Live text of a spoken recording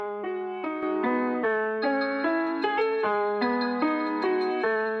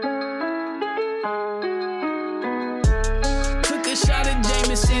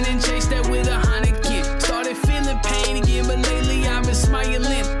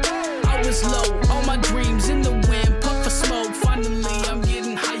is low. All my dreams in the wind, puff of smoke. Finally, I'm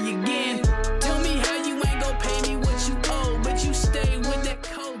getting high again. Tell me how you ain't gon' pay me what you owe, but you stay with that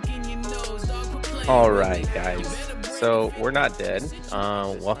coke in your nose, dog. Quit playing All with right, me. guys. You better break So it. we're not dead.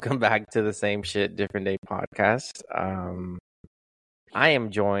 Welcome back to the Same Shit, Different Day podcast. I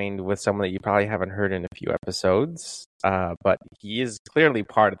am joined with someone that you probably haven't heard in a few episodes, but he is clearly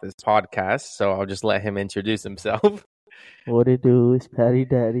part of this podcast, so I'll just let him introduce himself. What it do is Patty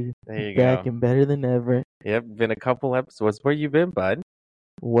Daddy. There you Back go. and better than ever. Yep, been a couple episodes. Where you been, bud?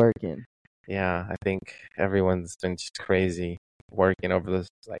 Working. Yeah, I think everyone's been just crazy working over this,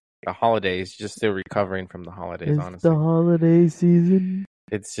 like the holidays, just still recovering from the holidays, It's honestly. the holiday season.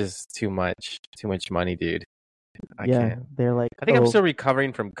 It's just too much money, dude. I yeah, can't. they're like, I think I'm oh, still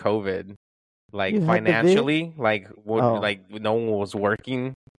recovering from COVID, like You had the vid? financially, like Oh. like no one was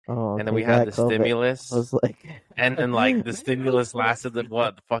working, oh, and then okay, we had the that COVID. stimulus, I was like, and then like the stimulus lasted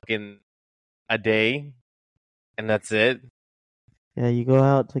fucking a day, and that's it. yeah, you go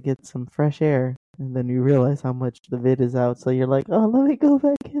out to get some fresh air, and then you realize how much the vid is out, so you're like, oh, let me go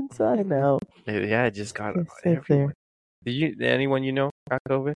back inside now. Yeah, it just got Just sit everyone. Did anyone you know got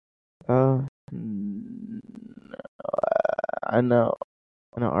COVID? Oh, I know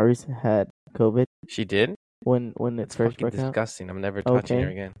Aris had COVID She did. when it It's first fucking broke out. disgusting. I'm never touching her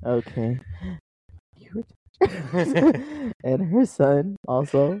Okay. again. Okay. You were and her son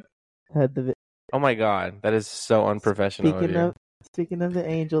also had the. Oh my god, that is so unprofessional. Speaking of the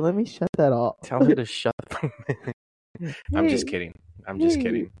angel, let me shut that off. Tell her to shut the fuck. I'm just Hey, kidding. I'm just hey,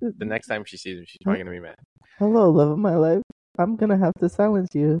 kidding. The next time she sees him, she's probably gonna be mad. Hello, love of my life. I'm gonna have to silence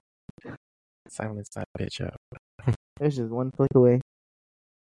you. Silence that bitch up. There's just one click away.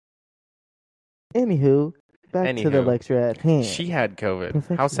 Anywho, back to the Anywho, lecture at hand. She had COVID.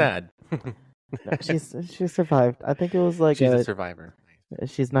 How Perfection. sad. No, she survived. I think it was like She's a survivor.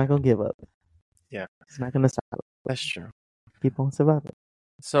 she's not gonna give up. Yeah. She's not gonna stop. That's true. Keep on surviving.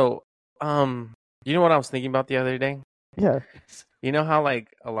 So, you know what I was thinking about the other day? Yeah. You know how like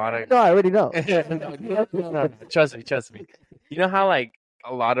a lot of No, I already know. No, trust me. You know how like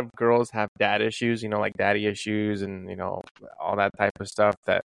a lot of girls have dad issues, like daddy issues and all that type of stuff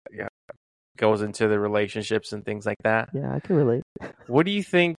that goes into the relationships and things like that. Yeah, I can relate. What do you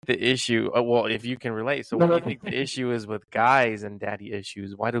think the issue? Well, if you can relate, so what do you think the issue is with guys and daddy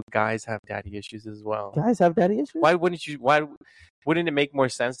issues? Why do guys have daddy issues as well? Guys have daddy issues? Why wouldn't it make more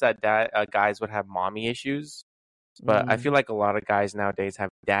sense that guys would have mommy issues? But I feel like a lot of guys nowadays have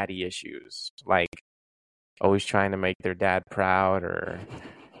daddy issues, like always trying to make their dad proud or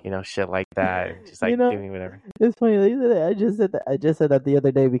shit like that, just like doing whatever. It's funny. I just said that. I just said that the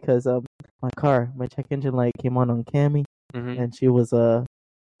other day because my check engine light came on Cammy, and she was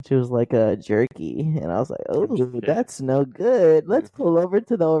like a jerky, and I was like, oh, shit. that's no good. Let's pull over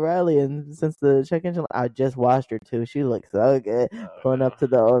to the O'Reilly, and since the check engine, I just washed her too. She looks so good. Pulling up to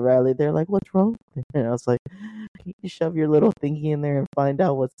the O'Reilly, they're like, what's wrong? And I was like, can you shove your little thingy in there and find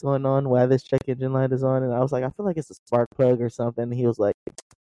out what's going on, why this check engine light is on? And I was like, I feel like it's a spark plug or something. And he was like,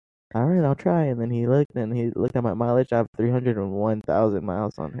 all right, I'll try. And then he looked at my mileage. I have 301,000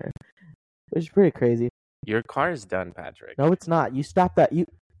 miles on her, which is pretty crazy. Your car is done, Patrick. No, it's not. You stop that.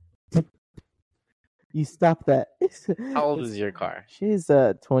 You stop that. How old is your car? She's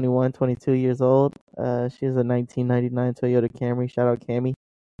 21, 22 years old. She's a 1999 Toyota Camry. Shout out Cammy.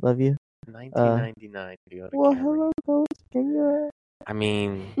 Love you. 1999 Toyota Well, Camry. hello, folks. Can you? I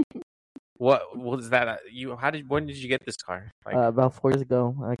mean, what was that? When did you get this car? Like, About 4 years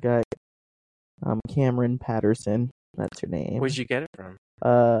ago, I got Cameron Patterson. That's her name. where'd you get it from?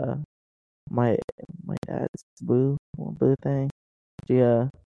 My dad's boo thing.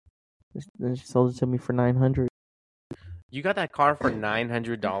 She sold it to me for $900. You got that car for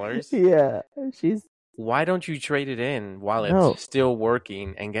 $900? Yeah, Why don't you trade it in while it's No. still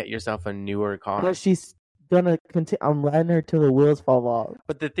working and get yourself a newer car? But she's gonna continue. I'm riding her till the wheels fall off.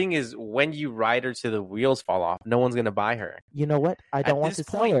 But the thing is, when you ride her till the wheels fall off, no one's gonna buy her. You know what? I don't want this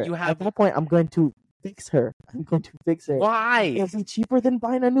to sell point, her. you have- At that point, I'm going to fix her. Why? It'll be cheaper than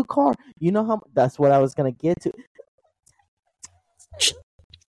buying a new car. You know how? That's what I was gonna get to.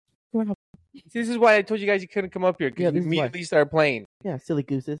 This is why I told you guys you couldn't come up here because Yeah, you this is why. immediately started playing. Yeah, silly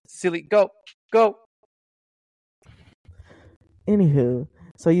gooses. Silly, go. Anywho,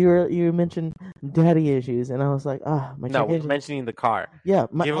 so you mentioned daddy issues, and I was like, my No, check we're engine. mentioning the car. Yeah,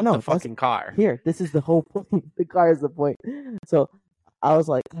 Give I up know. the fucking car. Here, this is the whole point. The car is the point. So I was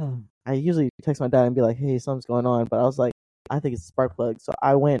like, I usually text my dad and be like, hey, something's going on. But I was like, I think it's a spark plug. So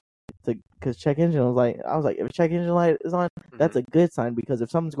I went to, because check engine was like, I was like, if check engine light is on, that's a good sign, because if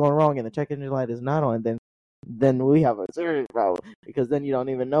something's going wrong and the check engine light is not on, then we have a serious problem, because then you don't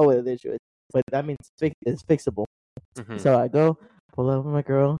even know what the issue is. but that means it's fixable. Mhm. So I go pull up with my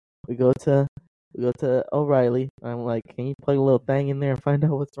girl. We go to O'Reilly. I'm like, can you plug a little thing in there and find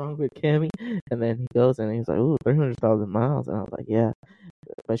out what's wrong with Cammy? And then he goes and he's like, ooh, 300,000 miles. And I was like, yeah,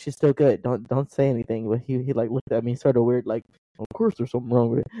 but she's still good. Don't say anything. But he like looked at me sort of weird, like, of course there's something wrong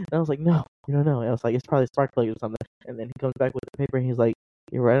with it. And I was like, no, you don't know. I was like, it's probably spark plug or something. And then he comes back with the paper and he's like,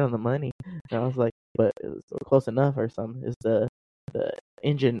 you're right on the money. And I was like, but it's close enough or something. It's the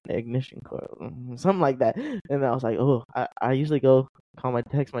engine ignition coil, something like that. And I was like, oh, I usually go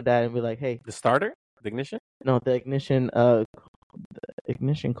text my dad and be like, hey, The starter, the ignition. no, the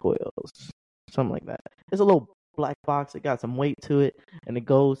ignition coils, something like that. It's a little black box. It got some weight to it, and it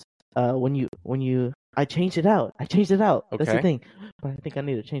goes when you. I changed it out. That's the Okay. thing. But I think I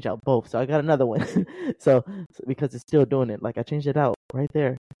need to change out both. So I got another one. so because it's still doing it, like I changed it out right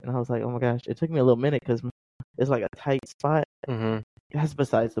there, and I was like, oh my gosh, it took me a little minute because it's like a tight spot. Mhm. That's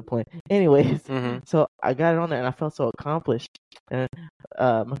besides the point. Anyways, Mhm. so I got it on there and I felt so accomplished. And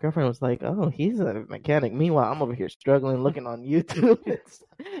my girlfriend was like, "Oh, he's a mechanic." Meanwhile, I'm over here struggling, looking on YouTube.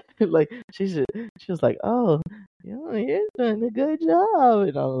 Like she was like, "Oh, you're doing a good job,"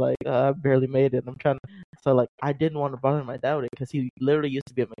 and I'm like, "I barely made it." I'm trying to, so like I didn't want to bother my dad with it because he literally used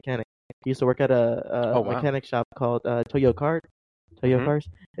to be a mechanic. He used to work at a Oh, wow. mechanic shop called Toyo Cars.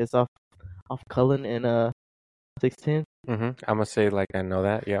 It's off Cullen and 610. Mhm. I'm gonna say like I know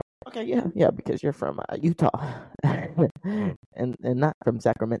that. Yeah. Okay, yeah, because you're from Utah, and not from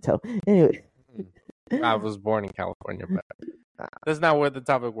Sacramento. Anyway, I was born in California, but that's not where the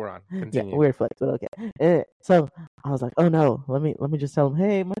topic we're on. yeah, Continue. weird flex, but okay. So I was like, oh no, let me just tell him,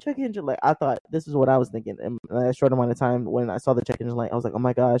 hey, my check engine light. I thought this is what I was thinking. In a short amount of time, when I saw the check engine light, I was like, oh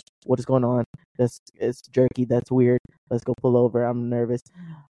my gosh, what is going on? It's jerky. That's weird. Let's go pull over. I'm nervous.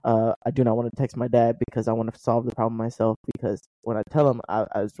 I do not want to text my dad because I want to solve the problem myself. Because when I tell him, I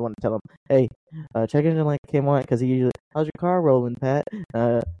just want to tell him, hey, check engine light came on, because he usually, how's your car rolling, Pat?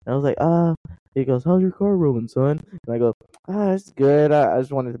 And I was like, he goes, how's your car rolling, son? And I go, it's good. I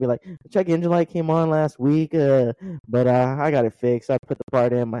just wanted to be like, the check engine light came on last week, but I got it fixed. I put the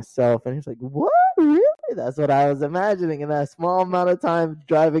part in myself. And he's like, what? Really? That's what I was imagining in that small amount of time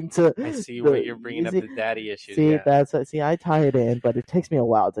driving to. I see where you're bringing up the daddy issues. See, yeah. I tie it in, but it takes me a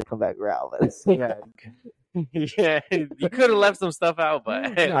while to come back around. Yeah. Yeah, you could have left some stuff out,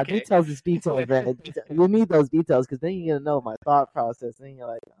 but No, okay. details is details, man. You need those details because then you're gonna know my thought process, and you're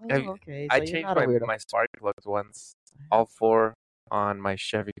like, okay. So I you're changed not a weirdo. my spark plugs once, all four on my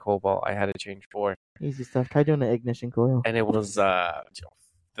Chevy Cobalt. I had to change 4, Easy stuff. Try doing the ignition coil. and it was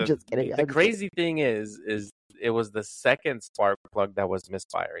Just kidding. The crazy thing is it was the second spark plug that was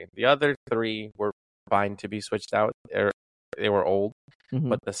misfiring. The other 3 were fine to be switched out. They were old,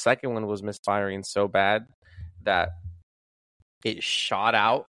 but the second one was misfiring so bad that it shot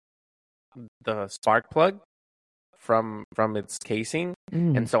out the spark plug from its casing,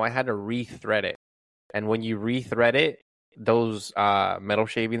 and so I had to rethread it. And when you rethread it, those metal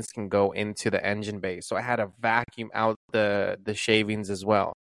shavings can go into the engine bay. So I had to vacuum out the shavings as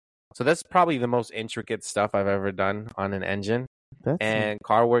well. So that's probably the most intricate stuff I've ever done on an engine. And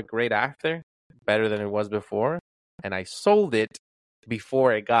car worked great after, better than it was before. And I sold it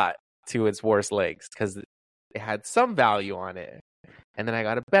before it got to its worst legs because it had some value on it. And then I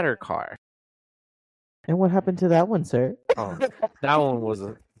got a better car. And what happened to that one, sir? Oh, that one was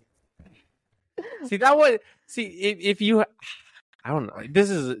if you, I don't know. This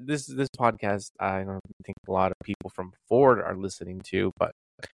podcast, I don't think a lot of people from Ford are listening to, but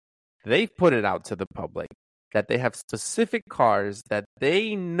they've put it out to the public that they have specific cars that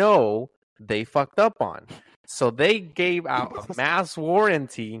they know they fucked up on. So they gave out a mass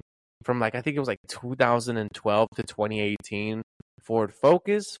warranty from I think it was 2012 to 2018. Ford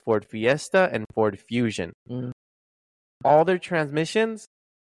Focus, Ford Fiesta, and Ford Fusion. All their transmissions,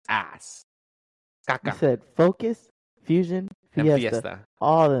 ass. Caca. You said Focus, Fusion, Fiesta.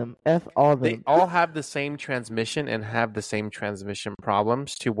 All of them. All of them. They all have the same transmission and have the same transmission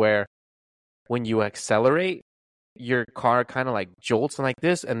problems to where when you accelerate, your car kind of jolts and like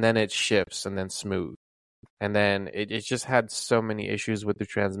this, and then it shifts and then smooth. And then it just had so many issues with the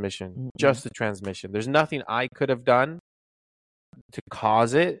transmission. Just the transmission. There's nothing I could have done to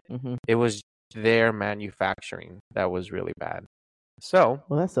cause it. It was their manufacturing that was really bad. So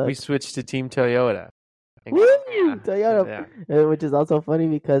we switched to Team Toyota. Woo! Toyota. Yeah. Which is also funny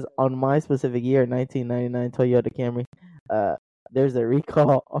because on my specific year, 1999 Toyota Camry, there's a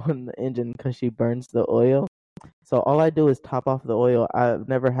recall on the engine because she burns the oil. So all I do is top off the oil. I've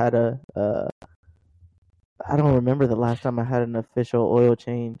never had I don't remember the last time I had an official oil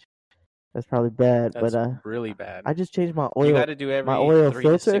change. That's probably bad. That's but really bad. I just changed my You oil. got to do every oil 3,000 to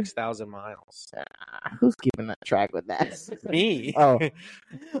filter? 6,000 miles. Who's keeping that track with that? Me. Oh,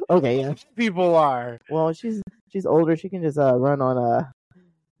 okay, yeah. People are. Well, she's older. She can just run on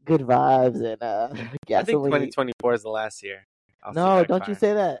good vibes and gasoline. I think 2024 is the last year. I'll see No, that don't car. you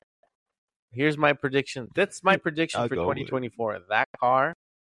say that. Here's my prediction. That's my prediction I'll for go with it. 2024. That car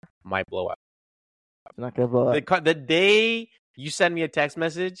might blow up. It's not gonna blow up. The day you send me a text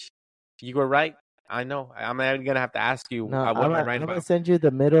message, you were right. I know. I'm not gonna have to ask you No, what am I right I'm gonna about. send you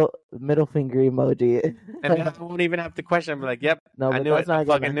the middle finger emoji. And then I won't even have to question. I'm like, yep, No, I but knew that's it. I not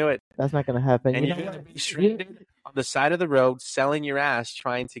fucking gonna. knew it. That's not gonna happen. And You you're know gonna what? be stranded on the side of the road, selling your ass,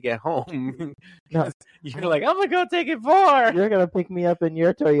 trying to get home. No. You're like, I'm gonna go take it far. You're gonna pick me up in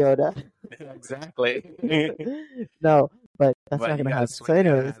your Toyota. Exactly. No, but that's But not you gonna gotta happen. swing So,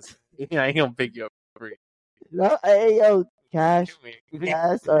 your anyways, ass. Yeah, I ain't gonna pick you up for free. no, hey yo, cash,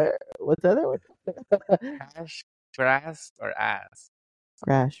 or what's the other one? Cash, grass, or ass?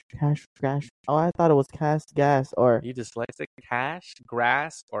 Cash. Oh, I thought it was gas, or You dyslexic? Cash,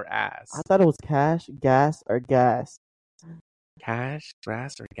 grass, or ass? I thought it was cash, gas, or gas. Cash,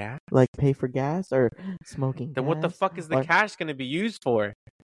 grass, or gas? Like pay for gas or smoking. Then what the gas? fuck is the Or- cash gonna be used for?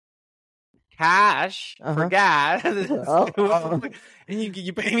 Cash for Uh-huh. gas. Oh. And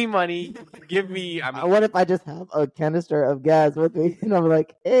you pay me money. Give me. I mean, What if I just have a canister of gas with me and I'm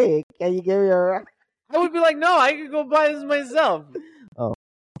like, hey, can you give me a ride? I would be like, no, I could go buy this myself. Oh.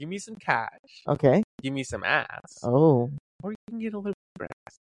 Give me some cash. Okay. Give me some ass. Oh, Or you can get a little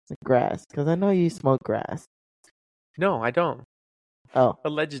grass. grass. Because I know you smoke grass. No, I don't. Oh,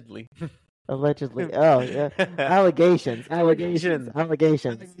 Allegedly. allegedly. Oh, yeah. Allegations. Allegations.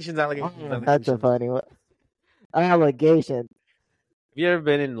 Allegations. Allegations. Oh, that's a funny one. Allegations. Have you ever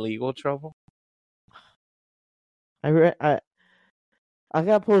been in legal trouble? I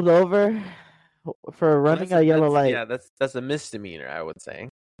got pulled over for running a yellow light. Yeah, that's a misdemeanor, I would say.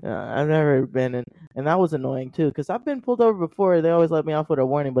 I've never been in, and that was annoying too, because I've been pulled over before. They always let me off with a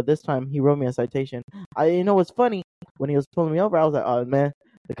warning, but this time he wrote me a citation. You know what's funny? When he was pulling me over, I was like, "Oh man,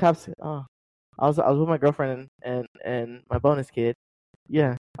 the cops." Oh, I was with my girlfriend and my bonus kid.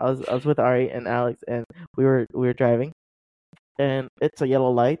 Yeah, I was with Ari and Alex, and we were driving, and it's a yellow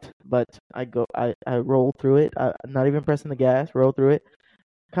light, but I roll through it. I'm not even pressing the gas. Roll through it.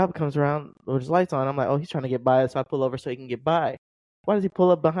 Cop comes around with his lights on. I'm like, "Oh, he's trying to get by," so I pull over so he can get by. Why does he pull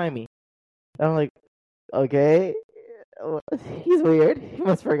up behind me? And I'm like, okay, he's weird. He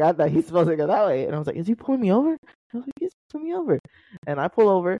must have forgot that he's supposed to go that way. And I was like, is he pulling me over? I was like, he's pulling me over. And I pull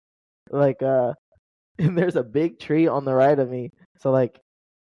over, like, and there's a big tree on the right of me. So like,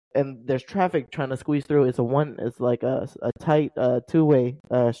 and there's traffic trying to squeeze through. It's like a tight two-way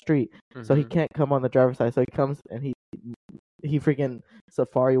street. Mm-hmm. So he can't come on the driver's side. So he comes and he freaking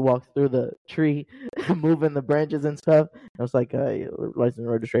safari walks through the tree, moving the branches and stuff. I was like, license and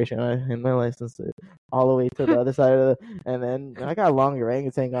registration, and my license all the way to the other side of and then I got a long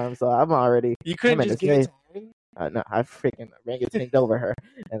orangutan on, so I'm already. You couldn't just give it to me? No, I freaking orangutanged over her,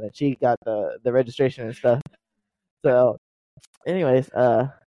 and then she got the registration and stuff. So, anyways,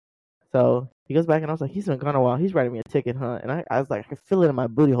 so he goes back and I was like, he's been gone a while. He's writing me a ticket, huh? And I was like, I could feel it in my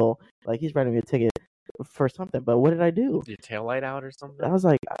booty hole, like he's writing me a ticket for something. But what did I do? Your tail light out or something? I was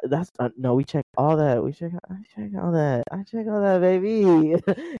like, that's no. We check all that. I check all that. I check all that, baby.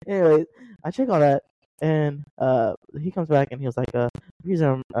 Anyways, I check all that, and he comes back and he was like, the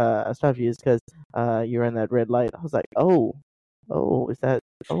reason I stopped you is because you're in that red light. I was like, oh, is that?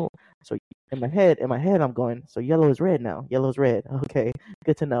 Oh, so in my head, I'm going. So yellow is red now. Yellow's red. Okay,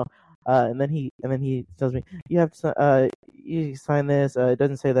 good to know. And then he tells me you have to you sign this. It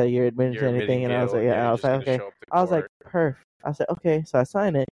doesn't say that you're admitting to anything. And I was like, yeah. I was like, okay. I was like, perf. I said, okay. So I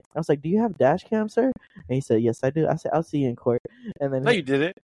signed it. I was like, do you have dash cam, sir? And he said, yes, I do. I said, I'll see you in court. And then no, you did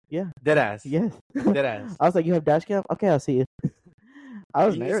it. Yeah. Dead ass. Yes. Dead ass. I was like, you have dash cam? Okay, I'll see you. I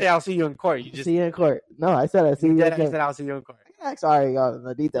was you didn't say I'll see you in court. You just see you in court. No, I said I'll see you in dead court. ass said I'll see you in court. Sorry on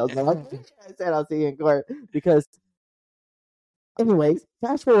the details, but I said I'll see you in court because. Anyways,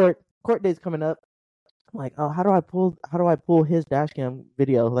 fast forward. Court date's coming up. I'm like, oh, how do I pull his dash cam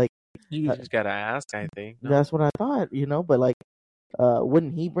video? Like, you just gotta ask, I think. No? That's what I thought, but like,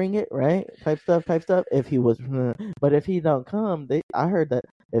 wouldn't he bring it, right? Type stuff. If he was, but if he don't come, I heard that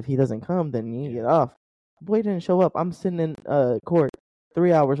if he doesn't come, then you get off. Boy didn't show up. I'm sitting in court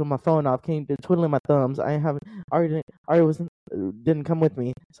 3 hours with my phone off, came to twiddling my thumbs. Ari didn't come with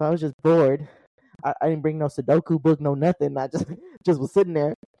me, so I was just bored. I didn't bring no Sudoku book, no nothing. I just was sitting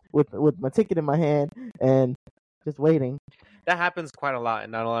there with my ticket in my hand and just waiting. That happens quite a lot,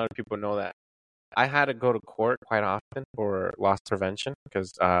 and not a lot of people know that. I had to go to court quite often for loss prevention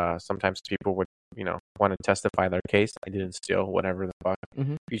because sometimes people would, want to testify their case. I didn't steal, whatever the fuck.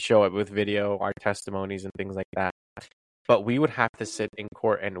 Mhm. We show it with video, our testimonies and things like that. But we would have to sit in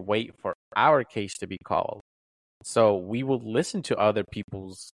court and wait for our case to be called. So we would listen to other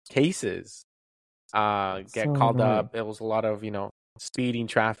people's cases get So called annoying. up. It was a lot of, speeding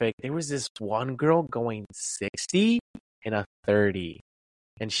traffic. There was this one girl going 60 in a 30.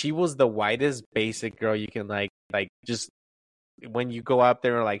 And she was the whitest basic girl you can like just when you go up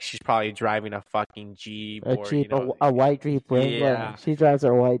there, like she's probably driving a fucking Jeep A white Jeep Wrangler. Yeah. She drives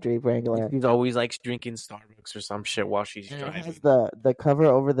her white Jeep Wrangler. She's always like drinking Starbucks or some shit while she's And it driving. has the cover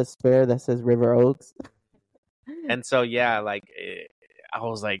over the spare that says River Oaks. And so I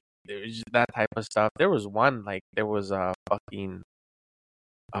was like, there's just that type of stuff. There was one there was a fucking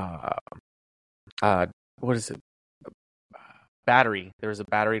what is it? Battery. There was a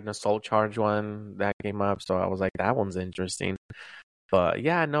battery and assault charge one that came up, so I was like, that one's interesting. But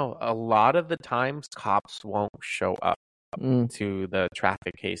yeah, no, a lot of the times cops won't show up to the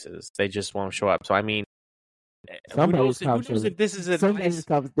traffic cases. They just won't show up. So I mean, who knows if this is advice?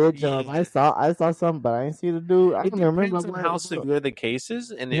 Cops did jump. I saw some, but I didn't see the dude. I It don't remember depends on how severe the case is,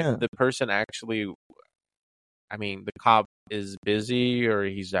 and if the person actually, I mean, the cop is busy or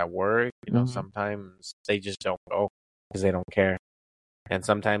he's at work. Sometimes they just don't go because they don't care, and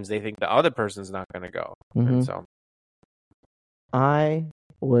sometimes they think the other person's not going to go. And so, I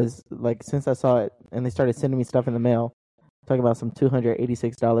was like, since I saw it, and they started sending me stuff in the mail, talking about some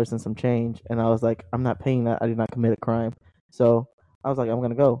 $286 and some change, and I was like, I'm not paying that. I did not commit a crime. So I was like, I'm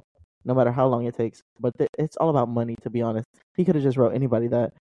gonna go, no matter how long it takes. But it's all about money, to be honest. He could have just wrote anybody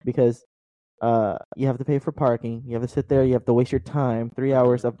that, because you have to pay for parking, you have to sit there, you have to waste your time. 3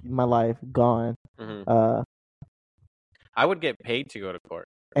 hours of my life gone. I would get paid to go to court,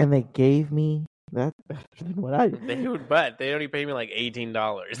 and they gave me that. What I they would, but they only paid me like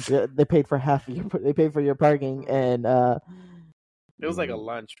 $18. They paid for half of your. They paid for your parking, and it was like a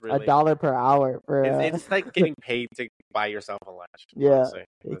lunch, really. $1 per hour for. It's like getting paid to buy yourself a lunch. Yeah,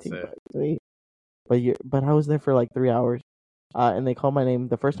 $18. But I was there for like 3 hours, and they called my name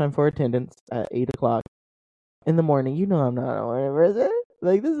the first time for attendance at 8:00 in the morning. You know I'm not a morning person.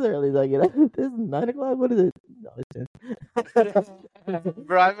 Like, this is early. Like, this is 9:00. What is it? No, it's 10.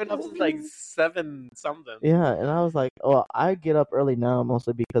 Bro, I've been up since like 7 something. Yeah, and I was like, oh, I get up early now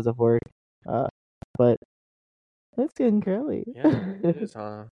mostly because of work. But it's getting curly. Yeah, it is,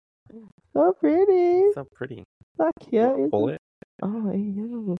 huh? So pretty. So pretty. So cute. Pull it. Oh,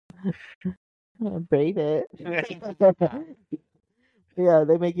 yeah. Braid it. Yeah,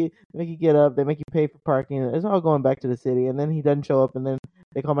 they make you get up. They make you pay for parking. It's all going back to the city. And then he doesn't show up. And then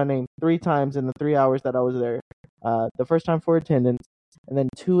they call my name 3 times in the 3 hours that I was there. The first time for attendance, and then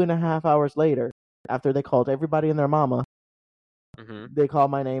 2.5 hours later, after they called everybody and their mama, they call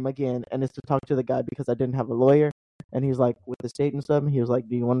my name again, and it's to talk to the guy because I didn't have a lawyer. And he's like, with the state and stuff, he was like,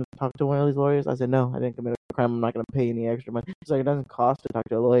 do you want to talk to one of these lawyers? I said, no, I didn't commit a crime. I'm not going to pay any extra money. He's like, it doesn't cost to talk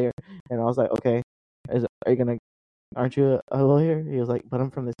to a lawyer. And I was like, okay, aren't you a lawyer? He was like, but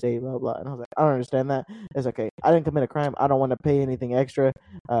I'm from the state, blah, blah. And I was like, I don't understand that. It's okay. I didn't commit a crime. I don't want to pay anything extra.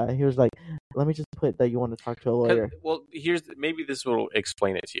 He was like, let me just put that you want to talk to a lawyer. Well, maybe this will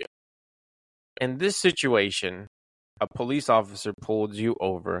explain it to you. In this situation, a police officer pulled you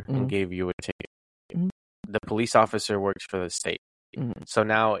over and gave you a ticket. The police officer works for the state. So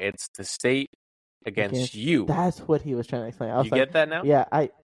now it's the state against you. That's what he was trying to explain. I was you get that now? Yeah, I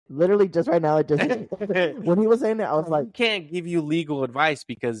literally just right now, when he was saying that, I was like, I can't give you legal advice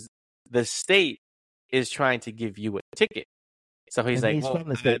because the state is trying to give you a ticket. So he's like,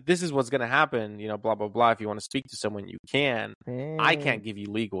 this is what's going to happen, blah, blah, blah. If you want to speak to someone, you can. I can't give you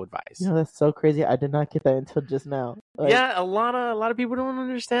legal advice. That's so crazy. I did not get that until just now. Yeah, a lot of people don't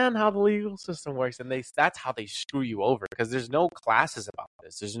understand how the legal system works, and that's how they screw you over, because there's no classes about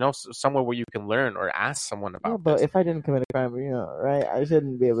this. There's no somewhere where you can learn or ask someone about this. But if I didn't commit a crime, right, I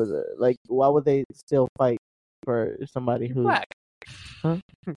shouldn't be able to, why would they still fight for somebody who's black? Huh?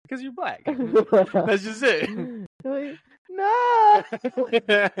 Because you're black. That's just it. No!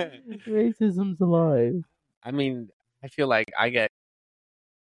 Racism's alive. I mean, I feel like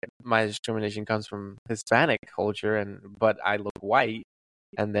my discrimination comes from Hispanic culture, but I look white,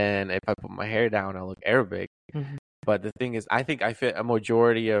 and then if I put my hair down, I look Arabic. But the thing is, I think I fit a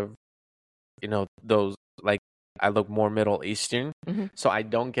majority of, those, I look more Middle Eastern, so I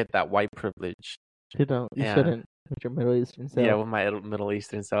don't get that white privilege. You don't. You shouldn't. With your Middle Eastern self. Yeah, with my Middle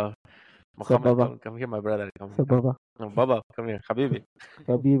Eastern self. Come here, my brother. Come, Baba, come here. Habibi.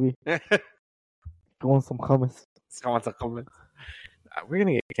 Go on some hummus. We're going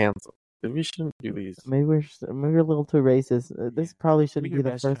to get canceled. We shouldn't do these. Maybe we're a little too racist. This probably shouldn't be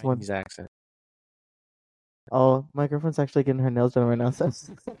the first one. Chinese accent. Oh, my girlfriend's actually getting her nails done right now. So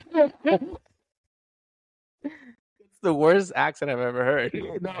It's the worst accent I've ever heard.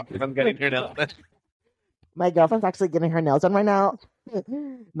 No. I'm getting her nails done. my girlfriend's actually getting her nails done right now.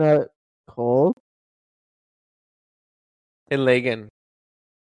 No, Cole. In Lagan,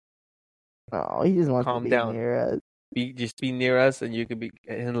 Oh, he just wants Calm to be down. near us. just be near us, and you could be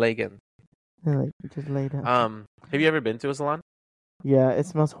in Lagan. Like, just lay down. Have you ever been to a salon? Yeah, it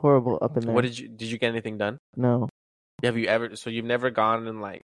smells horrible up in there. What did you get anything done? No. Have you ever? So you've never gone in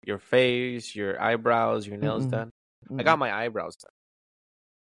like your face, your eyebrows, your nails Mm-mm. done? I got my eyebrows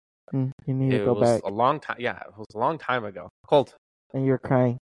done. You need to It go was back. a long time. Yeah, it was a long time ago. Colt. And you're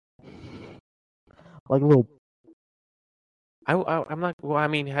crying. Like a little I'm not. Well, I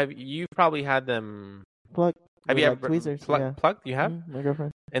mean, have you probably had them? plug. Have with, you like, ever tweezers? Yeah. plucked? You have, My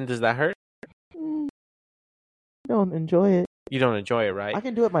girlfriend. and does that hurt? Don't enjoy it. You don't enjoy it, right? I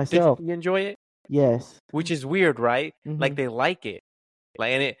can do it Did myself. you enjoy it? Yes. Which is weird, right? Like Mhm. they like it,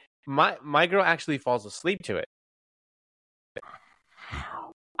 like and it. My girl actually falls asleep to it.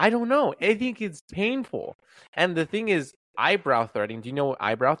 I don't know. I think it's painful. And the thing is, eyebrow threading. Do you know what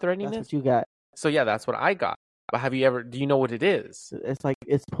eyebrow threading That's is? what you got. So yeah, that's what I got. But have you ever? Do you know what it is? It's like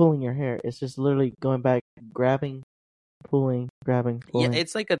it's pulling your hair. It's just literally going back, grabbing, pulling, grabbing, pulling. Yeah,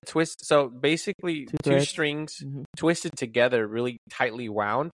 it's like a twist. So basically, Two two threads. strings Mhm. twisted together, really tightly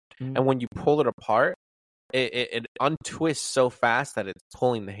wound, Mhm. and when you pull it apart, it untwists so fast that it's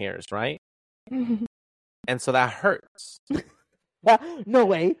pulling the hairs, right? And so that hurts. No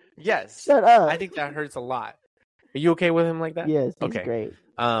way. Yes, Shut up. I think that hurts a lot. Are you okay with him like that? Yes, he's Okay. great.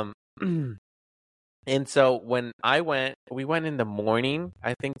 And so when we went in the morning,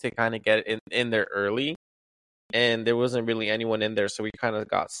 I think to kind of get in there early, and there wasn't really anyone in there, so we kind of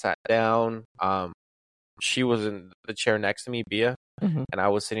got sat down. She was in the chair next to me, Bia, Mhm. and I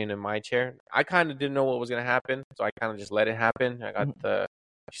was sitting in my chair. I kind of didn't know what was gonna happen, so I kind of just let it happen. I got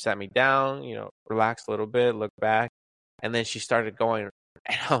she sat me down, relaxed a little bit, looked back, and then she started going,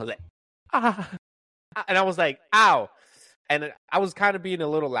 and I was like, and I was like, ow. And I was kind of being a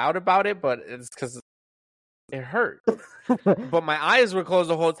little loud about it, but it's because it hurt. But my eyes were closed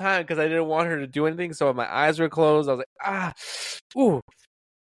the whole time because I didn't want her to do anything. So my eyes were closed. I was like, ooh.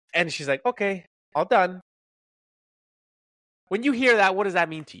 And she's like, okay, all done. When you hear that, what does that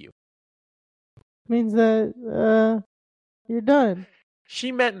mean to you? Means that you're done.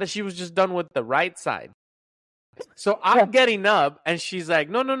 She meant that she was just done with the right side. So I'm getting up, and she's like,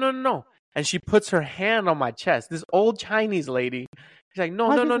 no. And she puts her hand on my chest. This old Chinese lady. She's like,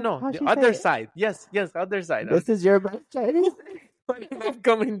 no. How'd The she other say it? side. Yes, other side. This is your best Chinese. I'm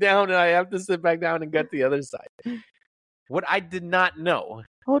coming down, and I have to sit back down and get the other side. What I did not know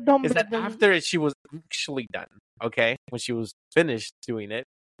Hold on. is that after she was actually done, okay, when she was finished doing it,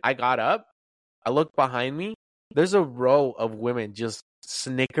 I got up, I looked behind me, there's a row of women just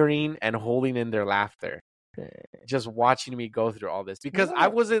snickering and holding in their laughter, just watching me go through all this. Because I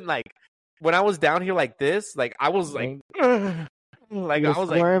wasn't like, when I was down here like this, like I was like, I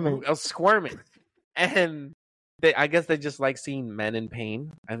was squirming. And I guess they just like seeing men in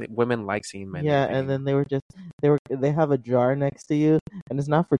pain. I think women like seeing men in pain. And then they have a jar next to you, and it's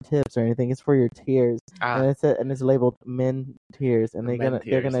not for tips or anything. It's for your tears, and it's labeled men tears, and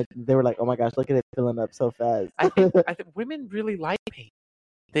they were like, oh my gosh, look at it filling up so fast. I think women really like pain.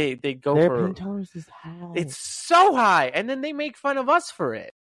 They go Their for pain tolerance is high. it's so high, and then they make fun of us for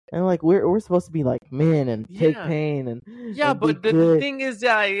it. And like we're supposed to be like men and take Yeah. pain and But be the good. thing is,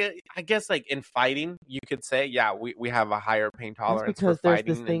 I guess like in fighting, you could say, we have a higher pain That's tolerance because for there's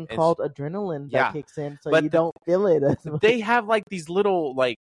fighting. this thing and called adrenaline that Yeah. kicks in, so But you don't feel it as much. they have like these little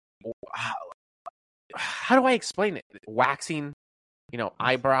like, how do I explain it? Waxing,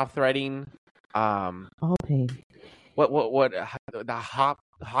 eyebrow threading, all pain. what the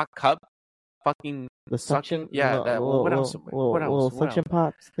hot cup, fucking The suction, Yeah, little, that, little, what else? little, What else? little What suction else?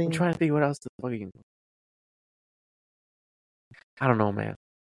 pops I'm thing. trying to think what else to fucking. I don't know, man.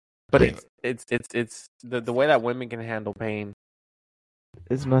 But it's the way that women can handle pain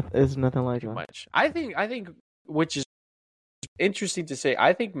It's nothing like too that. much. I think which is interesting to say.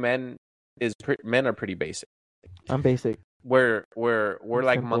 I think men are pretty basic. I'm basic. We're I'm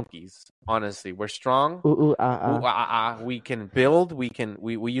like simple. monkeys. Honestly, we're strong. Ooh, ah. Ooh, We can build. We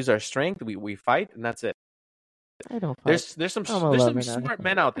use our strength. We fight, and that's it. I don't fight. There's some I'm a there's some lover, smart not-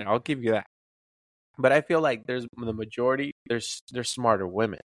 men out there. I'll give you that. But I feel like there's the majority. There's smarter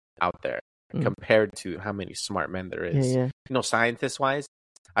women out there Mm. compared to how many smart men there is. Yeah. Scientist wise,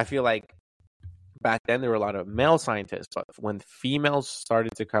 I feel like back then there were a lot of male scientists, but when females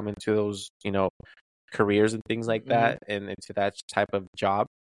started to come into those, careers and things like that, and into that type of job,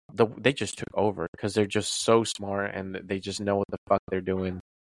 they just took over because they're just so smart and they just know what the fuck they're doing.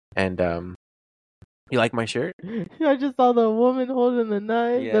 And you like my shirt? I just saw the woman holding the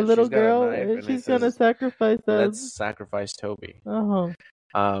knife, Yeah, the little she's got a girl, knife, and and it she's gonna says, sacrifice us. Let's sacrifice Toby. Oh,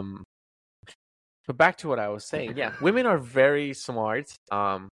 But back to what I was saying. Yeah, women are very smart.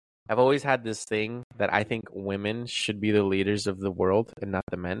 I've always had this thing that I think women should be the leaders of the world and not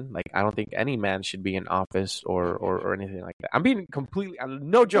the men. Like, I don't think any man should be in office or anything like that. I'm being completely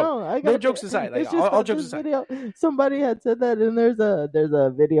no joke. No jokes aside. Like, all jokes aside. Video, somebody had said that, and there's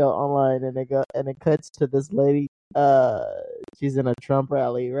a video online, and it cuts to this lady. She's in a Trump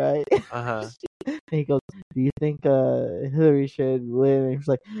rally, right? And he goes, "Do you think Hillary should win?" And she's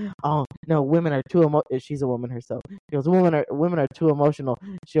like, "Oh no, women are too She's a woman herself. She goes, "Women are too emotional.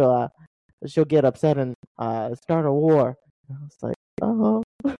 She'll get upset and start a war." And I was like, "Oh."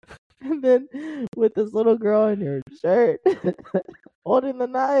 And then with this little girl in her shirt holding the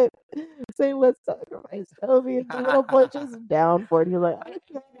knife, saying, "Let's sacrifice Toby," and the little boy just down for it. He's like,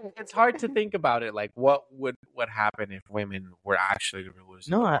 "Okay." It's hard to think about it. Like, what would happen if women were actually the rulers?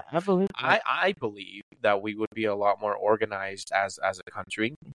 No, I believe. I believe that we would be a lot more organized as a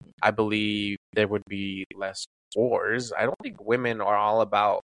country. I believe there would be less wars. I don't think women are all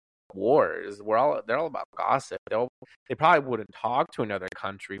about wars. They're all about gossip. They probably wouldn't talk to another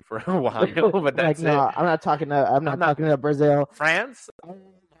country for a while, but that's like, no, I'm not talking to Brazil. France? Oh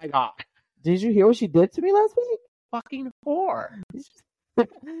my god. Did you hear what she did to me last week? Fucking whore.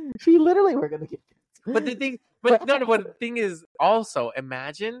 She literally, we're gonna get. But the thing, but the thing is also,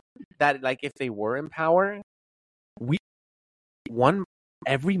 imagine that, like, if they were in power,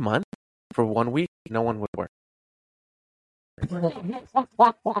 every month for 1 week, no one would work.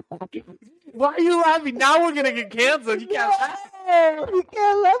 Why are you laughing? Now we're gonna get canceled. You can't laugh. You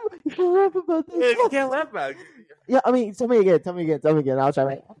can't laugh. You can't laugh about this. Yeah, you can't laugh about it. Yeah, I mean, tell me again. I'll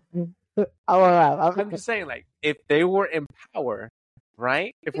try. I won't laugh. I'm just saying, like, if they were in power,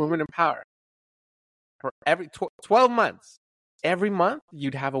 right? If women in power, for every 12 months, every month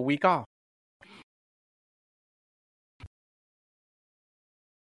you'd have a week off.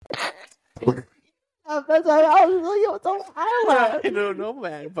 That's why I was really so high. I don't know,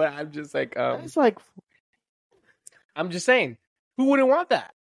 man, but I'm just like, it's like, I'm just saying, who wouldn't want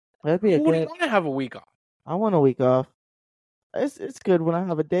that? That'd be who wouldn't want to have a week off? I want a week off. It's good when I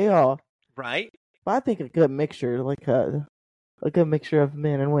have a day off, right? But I think a good mixture, like a good mixture of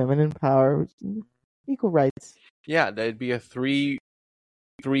men and women in power, equal rights. Yeah, that'd be a 3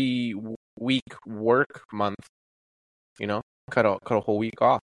 week work month. You know, cut a whole week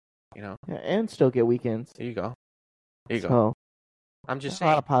off. You know, yeah, and still get weekends. There you go. Go. I'm just saying.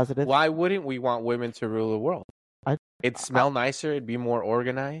 A lot of positive. Why wouldn't we want women to rule the world? It'd smell nicer. It'd be more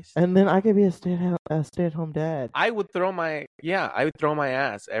organized. And then I could be a stay-at-home dad. I would throw my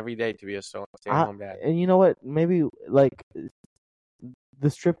ass every day to be a stay-at-home dad. And you know what? Maybe like the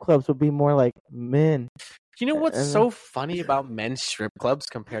strip clubs would be more like men. You know what's so funny about men's strip clubs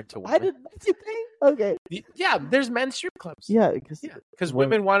compared to women? I didn't think. Okay. Yeah, there's men's strip clubs. Yeah, because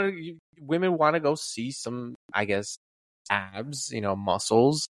women want to go see some, I guess, abs,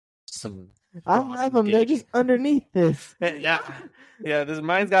 muscles, some. I don't have them. They're just underneath this. Yeah.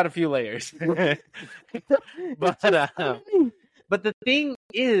 Mine's got a few layers. But the thing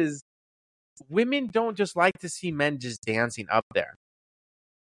is, women don't just like to see men just dancing up there.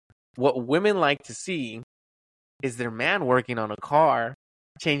 What women like to see is their man working on a car,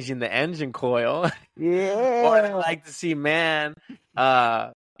 changing the engine coil. Yeah. Or I like to see man,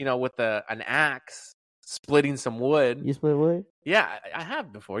 with an axe splitting some wood. You split wood? Yeah, I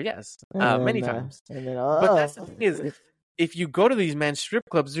have before. Yes, many times. And then, But that's the thing is, if you go to these men's strip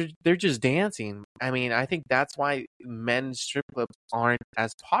clubs, they're just dancing. I mean, I think that's why men's strip clubs aren't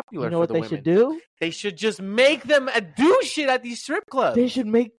as popular. You know for what the they women. should do? They should just make them do shit at these strip clubs. They should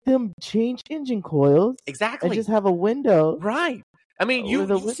make them change engine coils. Exactly. And just have a window. Right. I mean,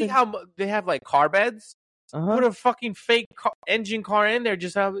 you see how they have like car beds? Put a fucking fake engine car in there.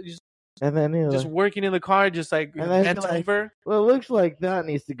 And then just working in the car, just like bent over. Well, it looks like that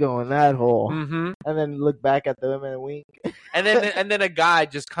needs to go in that hole. Mm-hmm. And then look back at the women and wink. And then a guy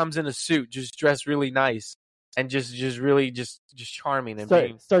just comes in a suit, just dressed really nice, and just really just charming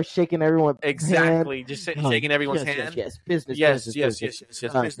and start shaking everyone's exactly, hand. just shaking everyone's hand. Yes, business. Yes,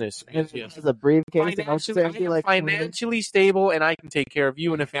 business. Has a briefcase. Financially stable, and I can take care of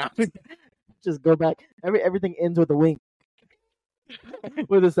you and a family. Just go back. Everything ends with a wink.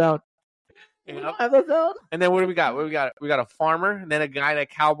 With a sound. And then what do we got? We got a farmer, and then a guy in a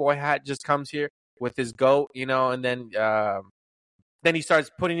cowboy hat just comes here. with his goat, and then he starts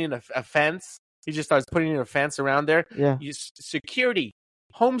putting in a fence. He just starts putting in a fence around there. Yeah. Security,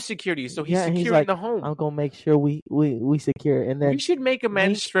 home security. So he's and securing the home. I'm gonna make sure we secure, and then We should make a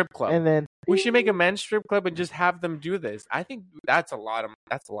men's strip club. and then We should make a men's strip club and just have them do this. I think that's a lot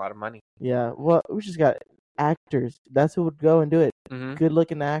of money. Yeah, well, we just got actors. That's who would go and do it. Mhm. Good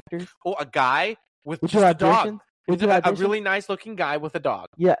looking actors. Oh, a guy with Would just you a dog. audition? Would A you audition? really nice looking guy with a dog.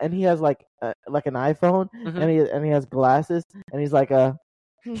 Yeah, and he has like an iPhone, Mhm. and he has glasses, and he's like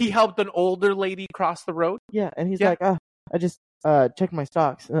He helped an older lady cross the road. yeah, and he's Yeah. like I just checked my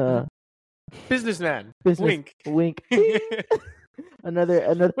stocks. Businessman. Business Wink. wink.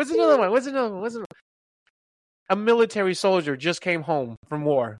 another What's another one? A military soldier just came home from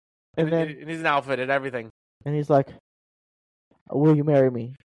war. And in, then- in his outfit and everything. and he's like, "Will you marry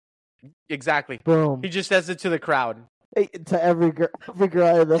me?" Exactly. Boom. He just says it to the crowd. Hey, to every girl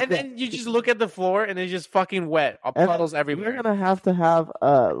in the And then you just look at the floor and it's just fucking wet. And Puddles We're everywhere. gonna have to have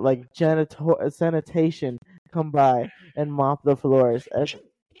like sanitation come by and mop the floors. And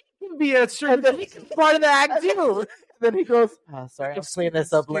Be a certain part of the act too. then he goes, "Sorry, I'm cleaning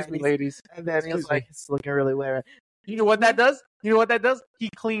this up, Excuse me, ladies." ladies. And then he was Excuse like, me. "It's looking really wet." You know what that does? He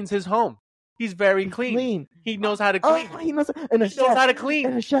cleans his home. He's very clean. He knows how to clean. Oh, he knows. And a He knows how chef. to clean.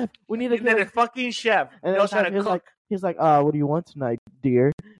 And a chef. We need to And then get a fucking chef and knows then how chef, to cook. he's like, what do you want tonight,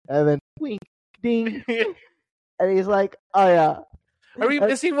 dear? And then wink, ding, and he's like, "Oh yeah." Are we And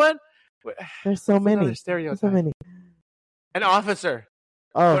missing one? There's so Another many. There's stereotype. so many. An officer.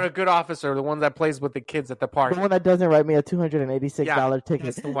 But Oh, a good officer, the one that plays with the kids at the park. the one that doesn't write me a $286 ticket.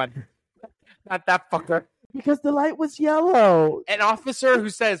 That's the one. Not that fucker. Because the light was yellow. An officer who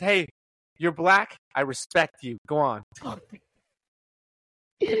says, "Hey, you're black. I respect you. Go on."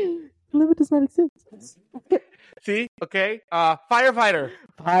 Limit does not exist. See? Okay. Firefighter.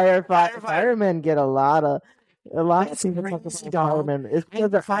 Firemen get a lot of That's people talk crazy, about dog. firemen. It's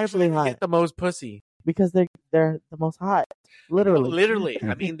because they're actually hot. Get the most pussy. Because they're the most hot. Literally. Literally.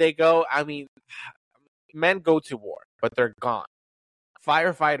 I mean, men go to war, but they're gone.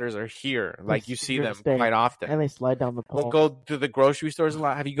 Firefighters are here. Like you see them stay. quite often. And they slide down the They pole. go to the grocery stores a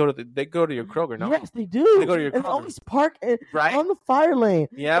lot. They go to your Kroger, no? Yes, they do. They go to your and Kroger. always park Right? on the fire lane.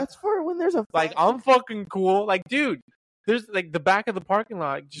 Yep. That's for when there's a Like fire. I'm fucking cool. Like, dude, there's like the back of the parking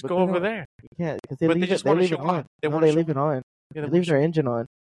lot. Just But go they over don't- there. You can't because they But they leave just it. They wanna leave it show on. off. They No, wanna they show leave it on. Yeah, They leave their engine on.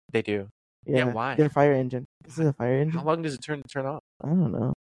 They do. Yeah. Yeah, why? Their fire engine. This is a fire engine. How long does it turn off? I don't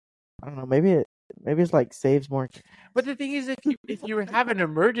know. Maybe it's like saves more. But the thing is, if you have an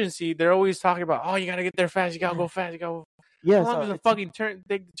emergency, they're always talking about, oh, you gotta get there fast. You gotta go fast. You gotta. Yeah. How long so does it it's- fucking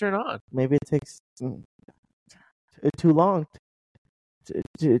take to turn on? Maybe it takes too long.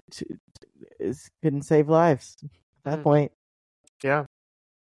 It couldn't save lives. At that Mm. point, Yeah.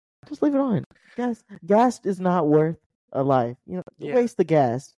 just leave it on. Gas is not worth a life. Yeah. Waste the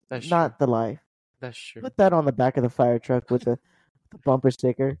gas, That's not the life. That's true. Put that on the back of the fire truck with the bumper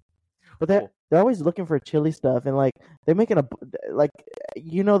sticker. But they're always looking for chili stuff, and like they're making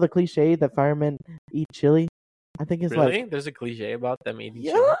the cliche that firemen eat chili. I think it's Really? There's a cliche about them eating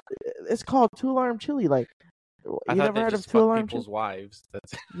yeah, chili? it's called two-alarm chili. Like you I thought never they heard of just fuck two-alarm people's chili? wives.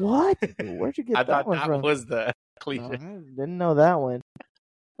 That's. What? Where'd you get I that thought one that from? was the Oh, I cliche. didn't know that one.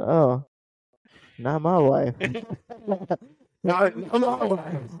 Oh, not my wife. Not my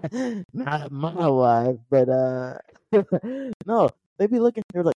wife. Not my wife, but no, they be looking.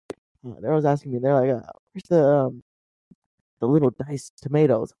 They're like, they always asking me. They're like, "Where's the little diced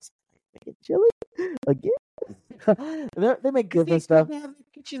tomatoes?" I was like, "Making chili again?" They make different stuff, They have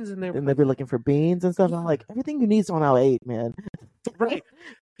kitchens in there. and they be looking for beans and stuff. I'm like, everything you need is on aisle 8, man. Right.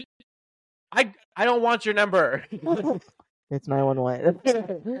 I don't want your number. It's 911.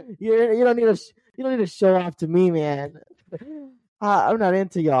 You don't need to show off to me, man. I'm not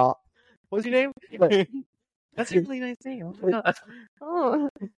into y'all. What's your name? But- That's a really nice name. Oh my God. Oh,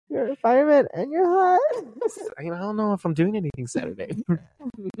 you're a fireman and you're hot. I don't know if I'm doing anything Saturday.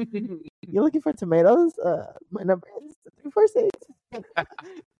 You're looking for tomatoes? My number is 346.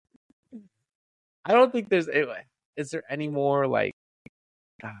 I don't think there's. Anyway, is there any more like?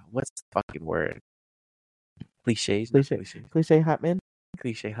 What's the fucking word? Cliches. Not Cliche. Cliche hot man.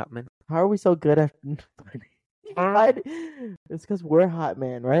 Cliche hot man. How are we so good at I It's because we're hot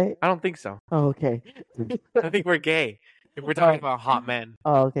men, right? don't think so. Oh, okay. I think we're gay. If we're talking about hot men.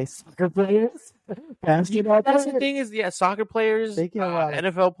 Oh, okay. Soccer players, basketball That's the players. thing is, yeah, soccer players, They get a lot of-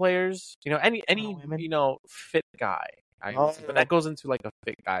 NFL players, any women. fit guy. Oh, But that goes into like a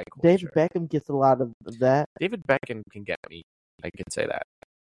fit guy culture. David Beckham gets a lot of that. David Beckham can get me. I can say that.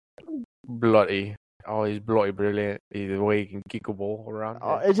 Bloody. Oh, he's bloody brilliant. The way he can kick a ball around.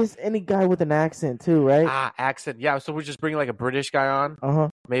 Oh, it's just any guy with an accent too, right? Accent. Yeah, so we're just bringing like a British guy on. Uh-huh.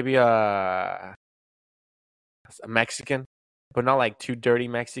 Maybe a Mexican, but not like too dirty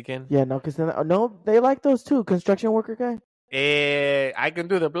Mexican. Yeah, no, because no, they like those too. Construction worker guy. I can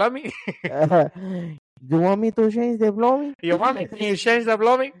do the plumbing. You want me to change the plumbing? You want me? Can you change the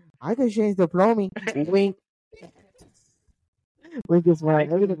plumbing? I can change the plumbing. Wink. Wink is I fine.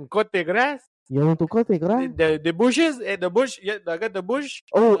 can cut the grass. You want to cut the grass? The bushes, the bush. Yeah, I got the bush.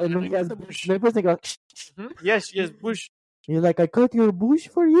 Oh, and then I he got has the bush. the person goes, Yes, bush. you're like, I cut your bush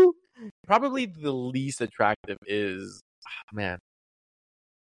for you? Probably the least attractive is, man.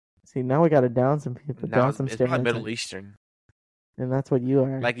 See, now we got to down some people, Now down some it's probably stereotypes. Middle Eastern. And that's what you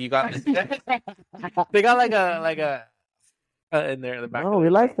are. Like you got, they got like a in there in the back. No, we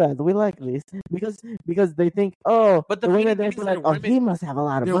like that. We like this because they think, oh, But the women funny there thing feel is like, the oh, women- he must have a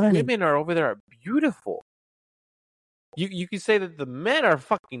lot of The money. women are over there are beautiful. You could say that the men are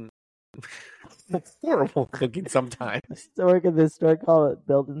fucking horrible looking sometimes. I used to work at this store called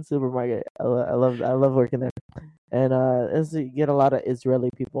Belden Supermarket. I love working there. And you get a lot of Israeli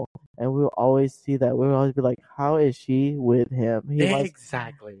people, and we'll always see that. We'll always be like, "How is she with him?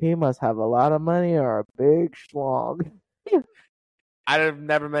 Exactly. He must have a lot of money or a big schlong." I've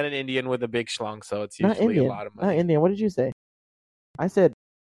never met an Indian with a big schlong, so it's Not usually Indian. a lot of Not money. Indian. What did you say? I said.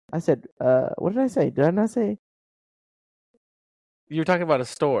 What did I say? Did I not say? You were talking about a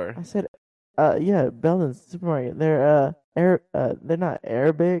store. I said, yeah, Belden Supermarket. They're they're not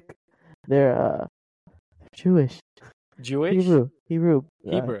Arabic. They're Jewish. Jewish? Hebrew,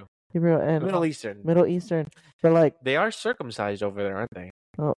 and Middle Eastern. Middle Eastern. They're like, They are circumcised over there, aren't they?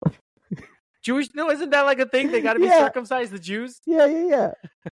 oh, Jewish? No, isn't that like a thing? They got to be Yeah. circumcised, the Jews? yeah.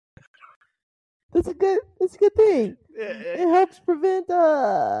 That's a good thing. It helps prevent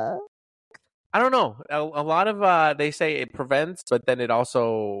I don't know. A lot of they say it prevents, but then it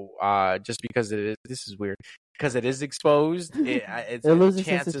also just because it is. This is weird because it is exposed. It's It loses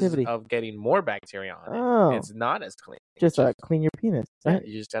chances sensitivity. of getting more bacteria on it. Oh, It's not as clean. just clean your penis, Yeah, right?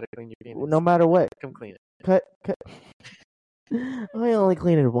 you just gotta clean your penis. No matter what. Come clean it. Cut. I only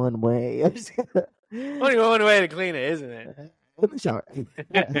clean it one way. Only one way to clean it, isn't it? In the shower. You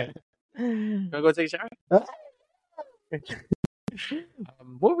wanna go take a shower?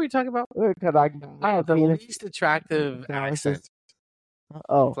 What were we talking about? We're talking about The penis. least attractive Analysis. accent.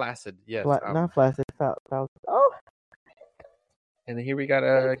 Oh, Flaccid, yes. not flaccid. Oh, And here we got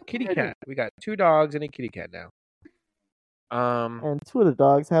a kitty cat. We got 2 dogs and a kitty cat now. and 2 of the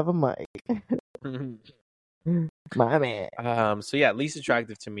dogs have a mic. My man. So yeah, least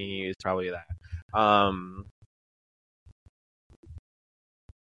attractive to me is probably that.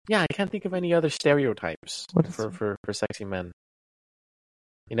 Yeah, I can't think of any other stereotypes What is- for sexy men.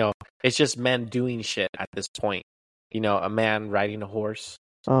 You know, it's just men doing shit at this point. You know, a man riding a horse.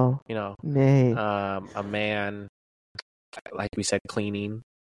 Oh, You know, nay. a man, like we said, cleaning.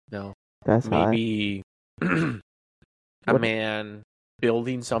 You know, That's hot. maybe a What- man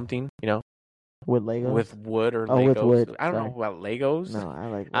building something. You know, With Legos? with wood or Oh, Legos. with wood, I don't sorry. know about Legos. No, I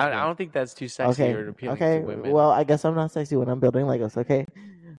like I Legos. don't think that's too sexy Okay, or appealing okay. to women. Well, I guess I'm not sexy when I'm building Legos, okay?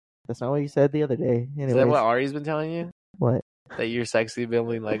 That's not what you said the other day. Is Anyways, that what Ari's been telling you? what? That you're sexy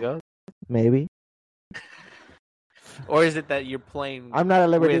building Legos? Maybe. Or is it that you're playing I'm not at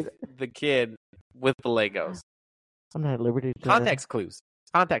liberty. with the kid with the Legos? I'm not at liberty to Context clues.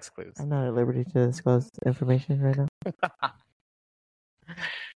 Context clues. I'm not at liberty to disclose information right now.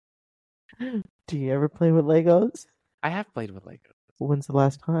 Do you ever play with Legos? I have played with Legos. When's the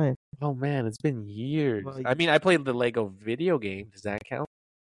last time? Oh man, it's been years. Well, I mean, I played the Lego video game. Does that count?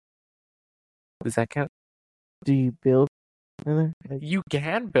 Does that count? Do you build in there? Like, You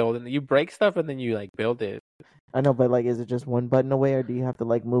can build and you break stuff and then you like build it. I know, but like, is it just one button away, or do you have to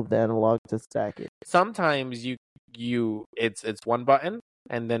like move the analog to stack it? Sometimes it's one button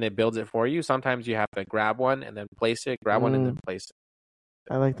and then it builds it for you. Sometimes you have to grab one and then place it, grab one and then place it.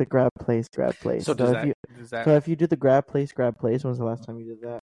 I like the grab place. So does that, So if you do the grab place, when's the last time you did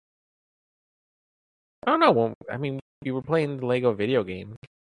that? I don't know. Well, I mean, you were playing the Lego video game.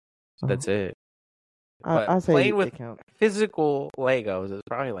 So that's it. But I say playing it with counts. physical Legos is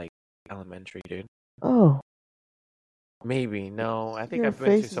probably like elementary, dude. Oh, Maybe no. I think Your I've been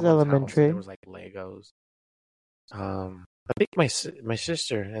to face is someone's house. And elementary. there was like Legos. I think my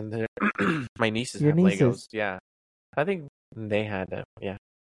sister and my nieces Your have nieces? Legos. Yeah, I think they had them. Yeah,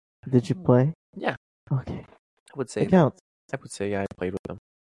 did you play? Yeah. Okay, I would say. it counts. I would say yeah. I played with them.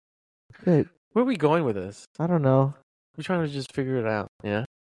 Good. Where are we going with this? I don't know. We're trying to just figure it out. Yeah.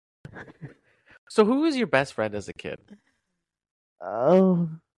 So who was your best friend as a kid? Oh,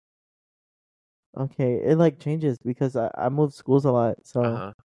 Okay, it like changes because I move schools a lot,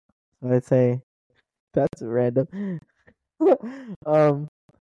 so I'd say that's random. um,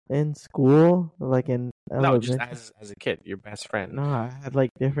 in school, like in No, just elementary, as a kid, your best friend. no, I had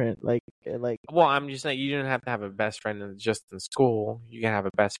like different like Well, I'm just saying you didn't have to have a best friend just in school. You can have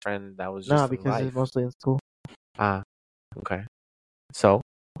a best friend that was no just in because it's life. mostly in school. Ah, okay. So,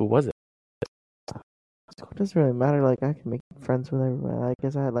 who was it? School doesn't really matter. Like I can make friends with everyone. I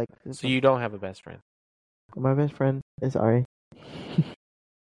guess I had like So you don't have a best friend. my best friend is Ari.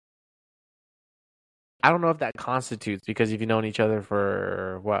 I don't know if that constitutes because if you've known each other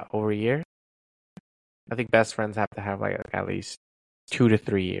for what, over a year? I think best friends have to have like at least 2 to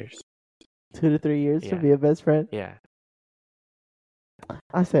 3 years. 2 to 3 years to Yeah. be a best friend. Yeah.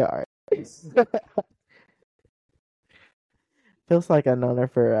 I say Ari. Feels like I've known her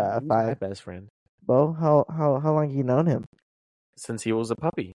for Who's my 5. best friend Bo, how long you known him? since he was a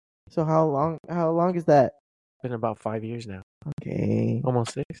puppy. So how long is that? Been about 5 years now. Okay.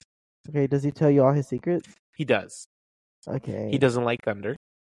 Almost 6. Okay, does he tell you all his secrets? He does. Okay. He doesn't like thunder.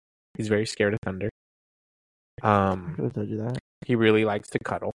 He's very scared of thunder. I could have told you that. He really likes to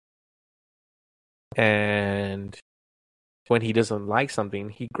cuddle. And when he doesn't like something,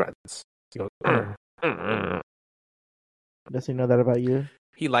 he grunts. He goes, "Mm, mm, mm." Does he know that about you?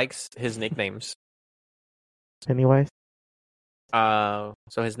 He likes his nicknames. Pennywise?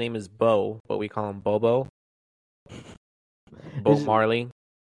 So his name is Bo, but we call him Bobo. Bo Is- Marley.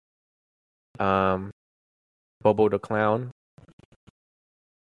 Bobo the Clown.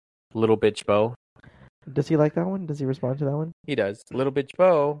 Little Bitch Bo. Does he like that one? Does he respond to that one? He does. Little Bitch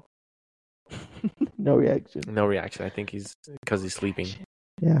Bo. No reaction. No reaction. I think he's because he's sleeping.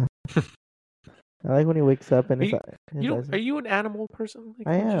 Yeah. I like when he wakes up and Are his, you- his You eyes- are you an animal person? Like,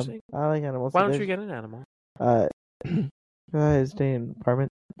 I what you're am. saying? I like animals. Why so don't you there's- get an animal? I stay in an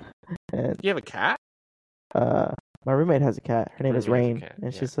apartment, and Do you have a cat? my roommate has a cat. Her name is Roommate has a Rain, cat,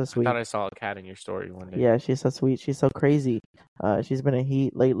 and yeah. she's so I sweet. thought I saw a cat in your story one day. Yeah, she's so sweet. She's so crazy. She's been in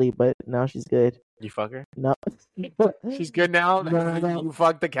heat lately, but now she's good. You fuck her? No, She's good now? No. You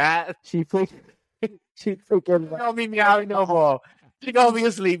fucked the cat? She freaking. She freaking. She gonna be meowing no more. She gonna be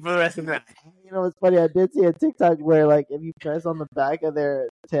asleep for the rest of the night. You know what's funny? I did see a TikTok where like if you press on the back of their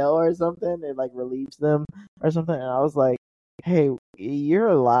tail or something, it like relieves them or something. And I was like, "Hey, you're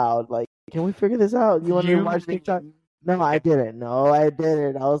allowed. Like, can we figure this out? You want to watch TikTok?" No, I didn't. No, I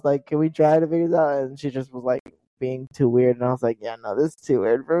didn't. I was like, "Can we try to figure this out?" And she just was like being too weird, and I was like, "Yeah, no, this is too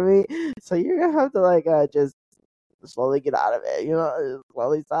weird for me. So you're gonna have to like just slowly get out of it. You know,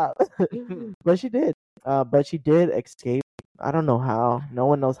 slowly stop." But she did. But she did escape. I don't know how. No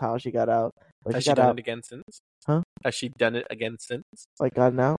one knows how she got out. But Has she she got done out. it again since? Huh? Has she done it again since? Like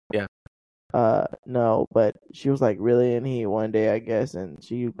gotten out? Yeah. No, but she was like really in heat one day, I guess, and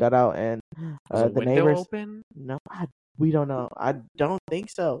she got out and Was the the window neighbors. open? No, we don't know. I don't think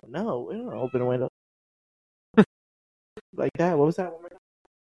so. No, we don't open a window like that. What was that?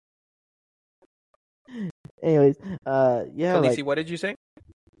 Anyways, yeah, Khaleesi, like what did you say?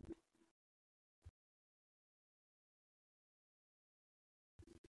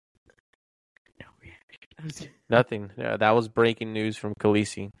 Nothing. Yeah, that was breaking news from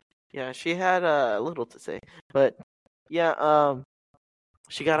Khaleesi. yeah, she had a little to say, but yeah,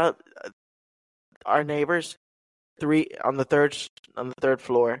 she got out. Our neighbors, 3 on the third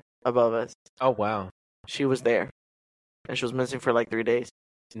floor above us. Oh wow. She was there, and she was missing for like 3 days.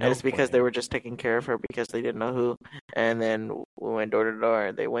 No And it's because way. they were just taking care of her because they didn't know who. And then we went door to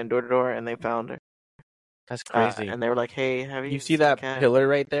door. They went door to door and they found her. That's crazy. And they were like, "Hey, have you You see seen that cat?" pillar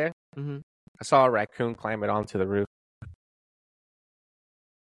right there? Mm-hmm. I saw a raccoon climb it onto the roof.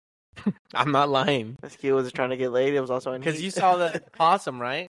 I'm not lying. This kid was trying to get laid. It was also in Because heat. you saw the possum,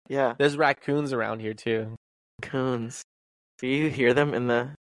 right? Yeah, There's raccoons around here too. coons. Do you hear them in the?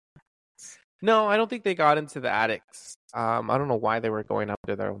 No, I don't think they got into the attics. I don't know why they were going up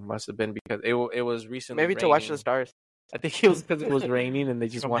there. There must have been because it was recently Maybe to watch the raining. stars. I think it was because it was raining and they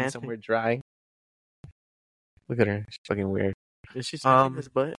just wanted Romantic. somewhere dry. Look at her. She's fucking weird. Is she sucking Um, his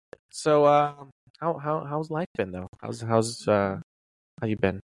butt? So, how's life been though? How you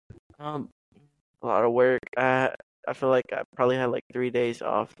been? A lot of work. I feel like I probably had like 3 days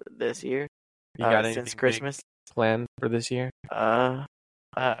off this year. You got anything Since big Christmas. planned for this year? We're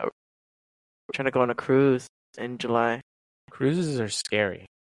trying to go on a cruise in July. Cruises are scary.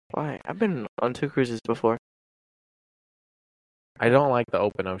 Why? I've been on 2 cruises before. I don't like the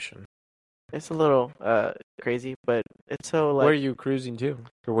open ocean. It's a little crazy, but it's so like. Where are you cruising to?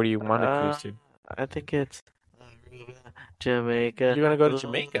 Or where do you want to cruise to? I think it's Jamaica. You're gonna go to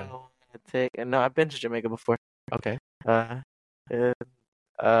Jamaica? No, I've been to Jamaica before. Okay.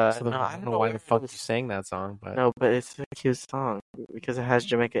 So no, I don't know why the fuck you sang that song, but No, but it's a cute song because it has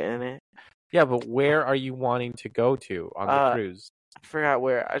Jamaica in it. yeah, but where are you wanting to go to on the cruise? I forgot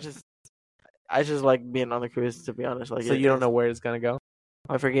where. I just like being on the cruise, to be honest. Like, So you don't know where it's gonna go?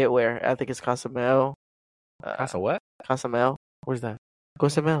 I forget where. I think it's Cozumel. Casa what? Cozumel. Where's that?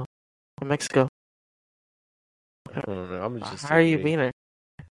 Cozumel, in Mexico. I don't know. I'm just. How are you being there?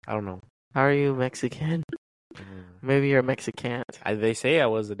 I don't know. How are you Mexican? Maybe you're Mexican. They say I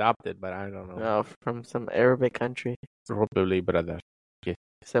was adopted, but I don't know. No, from some Arabic country. Probably, brother.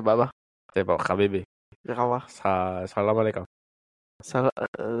 Say baba. Say about Habibi. Gawa. Salam alaikum.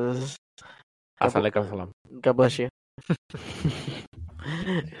 Assalamualaikum salam. God bless you.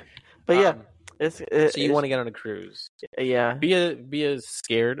 But yeah, so you want to get on a cruise? Yeah. Be as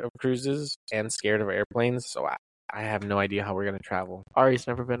scared of cruises and scared of airplanes. So I have no idea how we're gonna travel. Ari's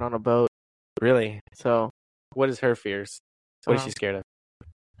never been on a boat. Really? So what is her fears? What is she scared of?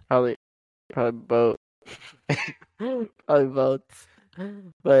 Probably boat. Probably boats.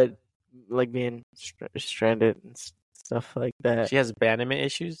 But like being stranded and stuff like that. She has abandonment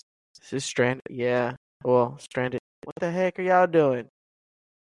issues? She's stranded. Yeah. Well, stranded. What the heck are y'all doing?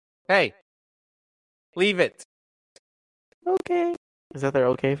 Hey, leave it. Okay. Is that their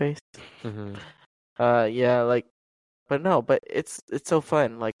okay face? Mm-hmm. Yeah, like, but no, but it's so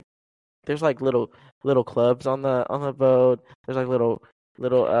fun. Like, there's like little clubs on the boat. There's like little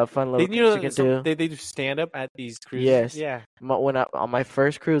fun little things you can do. They do stand up at these cruises. Yes. Yeah. On my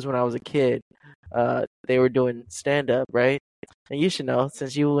first cruise when I was a kid, they were doing stand up, right? And you should know,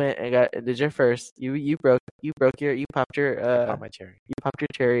 since you went and did your first, you popped your my cherry. You popped your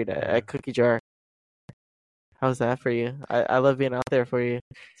cherry at Cookie Jar. How's that for you? I love being out there for you,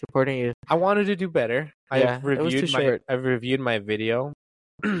 supporting you. I wanted to do better. Yeah, I've reviewed my video,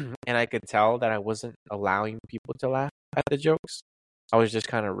 and I could tell that I wasn't allowing people to laugh at the jokes. I was just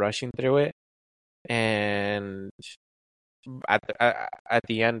kind of rushing through it, and at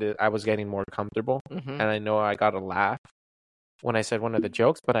the end, I was getting more comfortable, and I know I got a laugh when I said one of the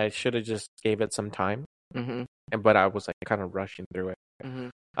jokes, but I should have just gave it some time. But I was like kind of rushing through it.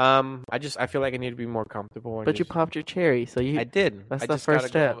 I feel like I need to be more comfortable. But you popped your cherry, so I did. That's the first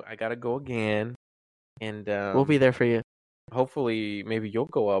step. I gotta go again, and we'll be there for you. Hopefully, maybe you'll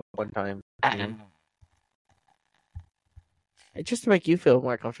go up one time. Just to make you feel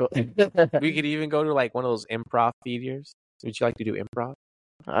more comfortable. We could even go to like one of those improv theaters. Would you like to do improv?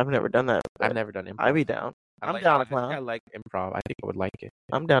 I've never done that. I've never done improv. I'd be down. I'm down to clown. I like improv. I think I would like it.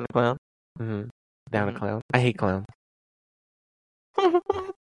 I'm down to clown. Down to clown. I hate clowns.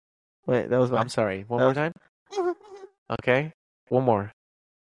 Wait, that was I'm sorry. One more time? Okay. One more.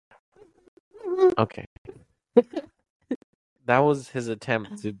 Okay. That was his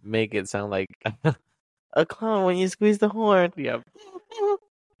attempt to make it sound like a clown when you squeeze the horn. Yep.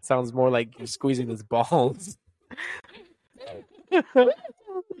 Sounds more like you're squeezing his balls.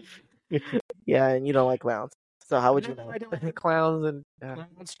 Yeah, and you don't like clowns. So how would you know? I don't like clowns, and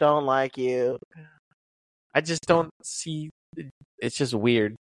clowns don't like you. I just don't see. It's just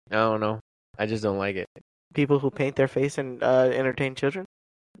weird. I don't know. I just don't like it. People who paint their face and entertain children.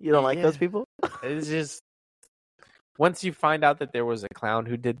 You don't like those people? It's just once you find out that there was a clown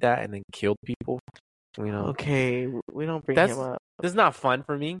who did that and then killed people, you know. Okay, we don't bring him up. That's not fun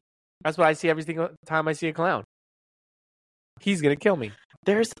for me. That's what I see every single time I see a clown. He's gonna kill me.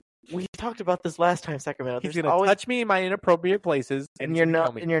 We talked about this last time, Sacramento. He's gonna touch me in my inappropriate places and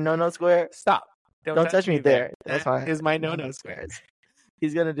in your no square. Stop! Don't touch me there. That's fine. Is my no square.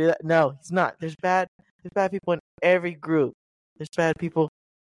 He's gonna do that. No, he's not. There's bad people in every group. There's bad people.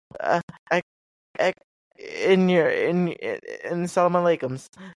 In Salam Aleikums.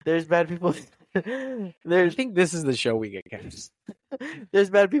 There's bad people. I think this is the show we get canceled. There's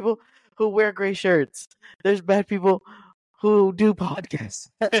bad people who wear gray shirts. There's bad people who do podcasts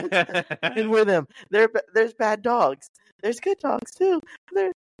and wear them. There's bad dogs. There's good dogs too.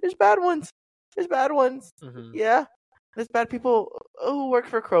 There's bad ones. There's bad ones. Yeah. There's bad people who work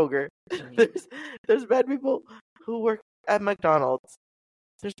for Kroger. There's bad people who work at McDonald's.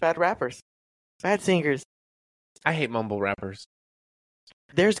 There's bad rappers. Bad singers. I hate mumble rappers.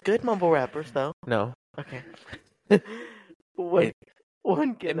 There's good mumble rappers though. No. Okay.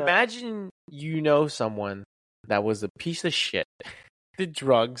 Imagine you know someone that was a piece of shit, did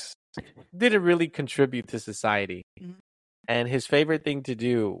drugs, didn't really contribute to society, and his favorite thing to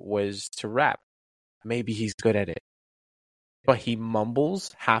do was to rap. Maybe he's good at it, but he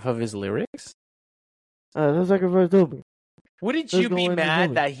mumbles half of his lyrics. That's like a verse open. Wouldn't you be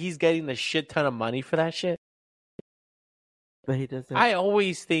mad that he's getting a shit ton of money for that shit? But he doesn't. I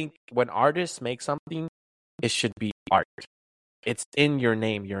always think when artists make something, it should be art. It's in your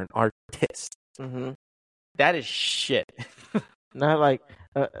name. You're an artist. Mm-hmm. That is shit. Not like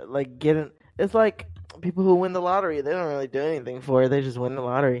getting. It's like people who win the lottery. They don't really do anything for it. They just win the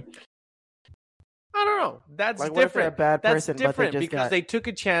lottery. I don't know. That's Like, what if they're different. a bad That's person, but they different just because got- they took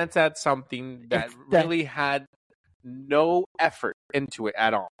a chance at something that It's that- really had no effort into it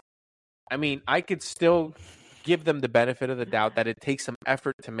at all. I mean, I could still give them the benefit of the doubt that it takes some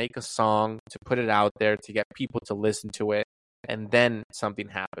effort to make a song, to put it out there, to get people to listen to it, and then something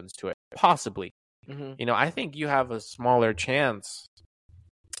happens to it. Possibly. Mhm. You know, I think you have a smaller chance.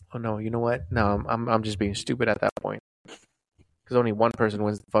 Oh no, you know what? No, I'm just being stupid at that point. Because only one person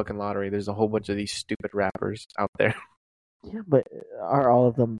wins the fucking lottery. There's a whole bunch of these stupid rappers out there. Yeah, but are all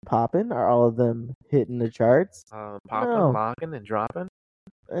of them popping? Are all of them hitting the charts Popping, No. locking, and dropping.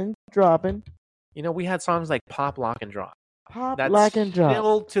 and dropping? You know, we had songs like Pop, Lock, and Drop. Pop, That's lock, and drop.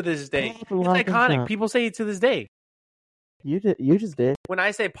 still to this day. Pop, It's lock, and iconic. drop. People say it to this day. You just did. When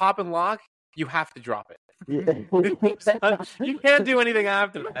I say Pop and Lock, you have to drop it. Yeah. You can't do anything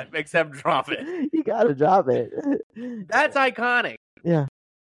after that except drop it. You gotta drop it. That's iconic. Yeah.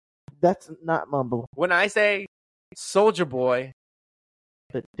 That's not mumble. When I say Soldier Boy,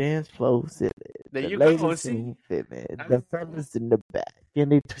 The dance floor silly. there The you go. ladies See? sing fit, the fellas in the back.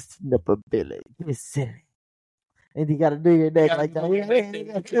 And they twisting up a billy. It's silly. And you gotta do your neck gotta like do your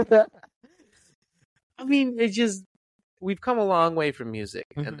neck that. I mean, it's just we've come a long way from music,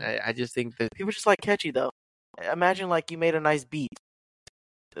 and Mhm. I just think that People just like catchy though. Imagine like you made a nice beat.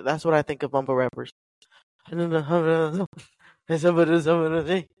 That's what I think of mumble rappers. anyone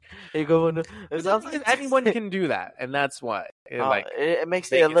can do that, and that's what it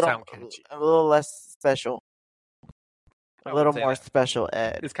makes make it it a little sound catchy. a little less special. I A would little say more that. special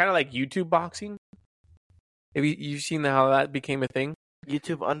ed. It's kind of like YouTube boxing. Have you've seen how that became a thing?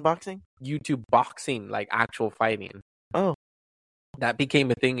 YouTube unboxing? YouTube boxing, like actual fighting. Oh. That became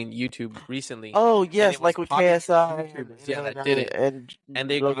a thing in YouTube recently. Oh it yes, was like with popular KSI. YouTubers, yeah, that did it. And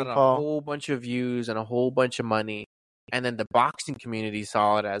they Logan got a Paul. whole bunch of views and a whole bunch of money. And then the boxing community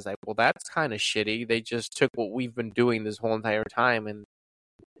saw it as like, well, that's kind of shitty. They just took what we've been doing this whole entire time, and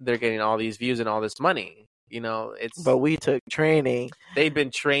they're getting all these views and all this money. You know, it's But we took training they've been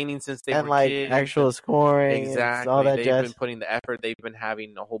training since they and were like kids. actual scoring and Exactly. all that They've jazz. been putting the effort. They've been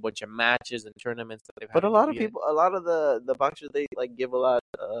having a whole bunch of matches and tournaments that they've had. But a lot of to be in. people, a lot of the boxers, they like give a lot.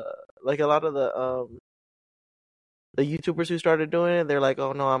 Like a lot of the YouTubers who started doing it, they're like,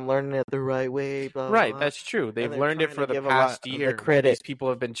 "Oh no, I'm learning it the right way." Blah, blah, Right, blah. that's true. They've they're learned it trying for to the give a past lot of the year. credit. These people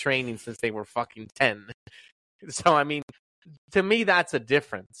have been training since they were fucking 10. So, I mean, to me, that's a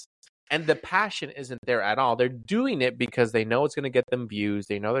difference. And the passion isn't there at all. They're doing it because they know it's going to get them views.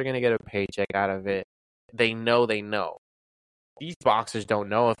 They know they're going to get a paycheck out of it. They know. These boxers don't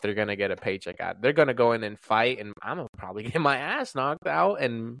know if they're going to get a paycheck out. They're going to go in and fight, and I'm going to probably get my ass knocked out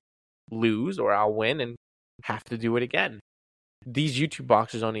and lose, or I'll win and have to do it again. These YouTube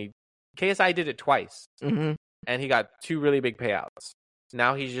boxers only... KSI did it twice, Mhm. and he got 2 really big payouts.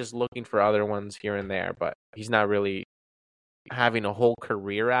 Now he's just looking for other ones here and there, but he's not really having a whole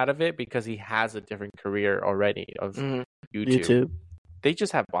career out of it because he has a different career already of Mhm. YouTube. They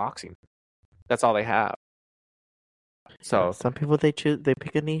just have boxing. That's all they have. So, Some people they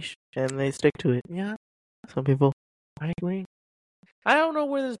pick a niche and they stick to it. yeah, Some people. I agree. I don't know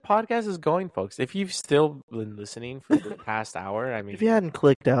where this podcast is going, folks. If you've still been listening for the past hour, I mean, If you hadn't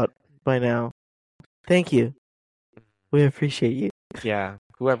clicked out by now, thank you. We appreciate you. yeah,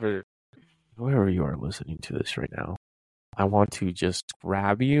 whoever you are listening to this right now, I want to just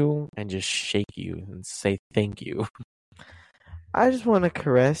grab you and just shake you and say thank you. I just want to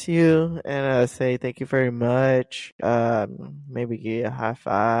caress you and say thank you very much. Maybe give you a high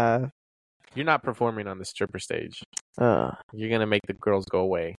five. You're not performing on the stripper stage. Uh You're gonna make the girls go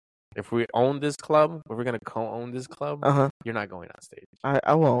away. If we own this club, if we're gonna co-own this club, huh. you're not going on stage.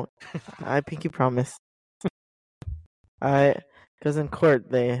 I won't. I pinky promise. Because in court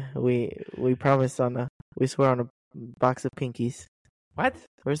we promise we swear on a box of pinkies. What?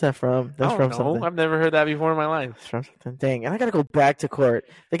 Where's that from? That's I from don't know. something. I've never heard that before in my life. It's from something. Dang, and I gotta go back to court.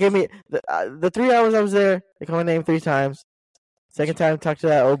 They gave me the 3 hours I was there. They called my name 3 times. Second time, talked to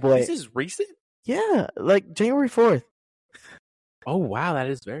that old boy. This is recent? Yeah, like January 4th. Oh wow, that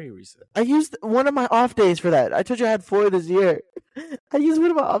is very recent. I used one of my off days for that. I told you I had 4 this year. I used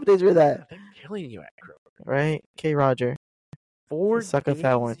one of my off days for that. They're killing you at Kroger. Right? K. Roger. 4 Suck a days?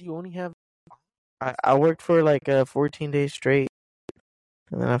 fat one. You only have I worked for like 14 days straight.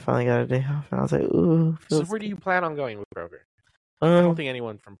 And then I finally got a day off. And I was like, ooh. So Feels where do you plan on going with Kroger? good. I don't think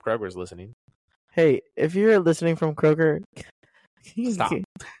anyone from Kroger is listening. Hey, if you're listening from Kroger, Stop.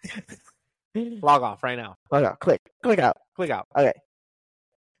 Log off right now. Log out. Click out. Click out. Okay.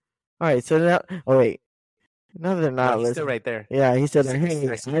 All right. So now, oh wait, no, they're not. No, he's still listening. right there. Yeah, he said, I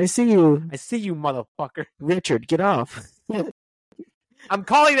 "Hey, see- I see you, I see you, motherfucker. Richard. Get off." I'm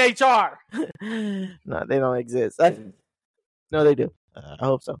calling HR. No, they don't exist. No, they do. I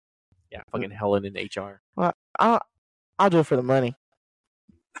hope so. Yeah, fucking Helen in HR. Well, I'll do it for the money.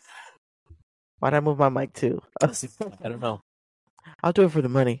 Why'd I move my mic too? I don't know. I'll do it for the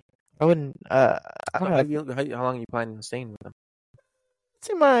money. I wouldn't. I don't How have, long are you planning on staying with them?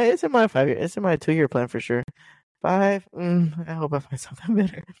 it's in my 5 year. It's in my 2 year plan for sure. 5. I hope I find something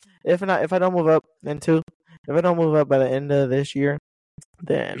better. If not, if I don't move up, then 2. If I don't move up by the end of this year,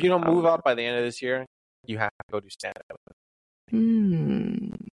 then If you don't move up by the end of this year, you have to go do stand-up.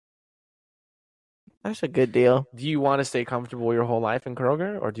 That's a good deal. Do you want to stay comfortable your whole life in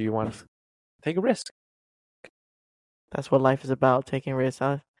Kroger, or do you want to take a risk? That's what life is about, taking risks.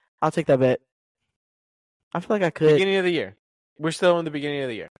 I'll take that bet. I feel like I could. Beginning of the year. We're still in the beginning of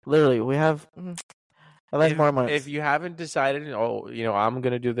the year. Literally, we have. I like more months. If you haven't decided, I'm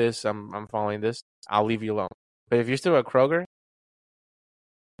gonna do this, I'm following this, I'll leave you alone. But if you're still at Kroger,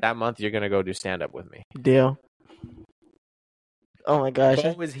 that month you're gonna go do stand up with me. Deal. Oh my gosh,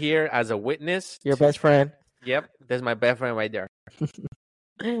 Bo was here as a witness. your best friend. Yep, there's my best friend right there.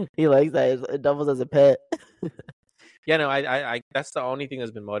 He likes that. It doubles as a pet. Yeah, no, I that's the only thing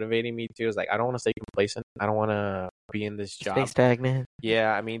that's been motivating me too. Is like I don't want to stay complacent. I don't want to be in this job. Stay stagnant.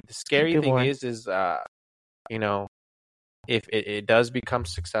 Yeah, I mean the scary Good thing one. is if it does become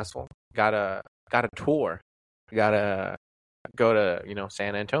successful, gotta tour, gotta go to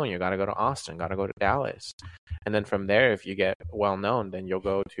San Antonio, gotta go to Austin, gotta go to Dallas, and then from there, if you get well known, then you'll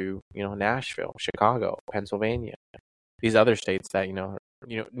go to Nashville, Chicago, Pennsylvania, these other states that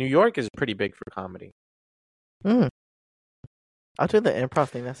New York is pretty big for comedy. I'll do the improv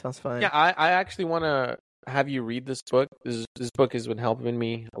thing. That sounds fun. Yeah, I actually want to have you read this book. This book has been helping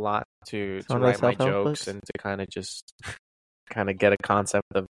me a lot to One of write those my self-help jokes books? and to kind of just get a concept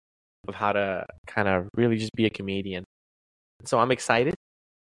of how to kind of really just be a comedian. So I'm excited.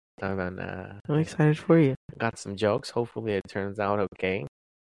 And I'm excited for you. got some jokes. Hopefully it turns out okay.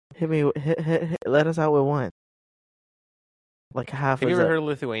 Hit me. Hit, let us out with one. Like half. Have you is ever up. heard of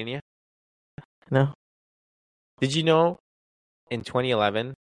Lithuania? No. Did you know in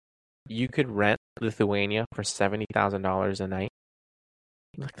 2011 you could rent Lithuania for $70,000 a night?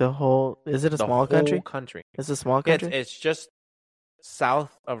 Like the whole. Is it a The small whole country? country. It's a small Yeah, country. it's just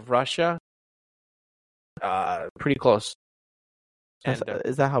south of Russia. Pretty close. And,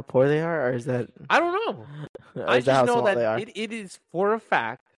 Is that how poor they are, or is that? I don't know. Or I is that how just know small they are? that it is for a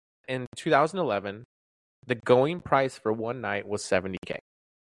fact in 2011 the going price for one night was $70K.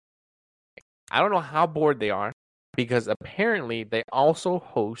 I don't know how bored they are because apparently they also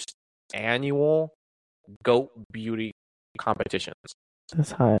host annual goat beauty competitions.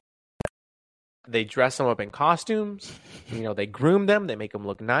 That's hot. They dress them up in costumes, they groom them, they make them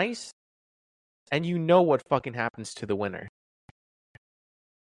look nice, and you know what fucking happens to the winner.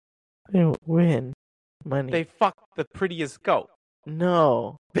 They win money. They fuck the prettiest goat.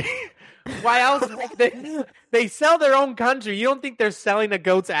 No. Why else? They sell their own country. You don't think they're selling a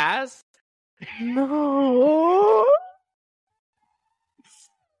goat's ass? No.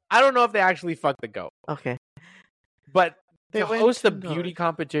 I don't know if they actually fuck the goat, Okay. but They to went host a to beauty North.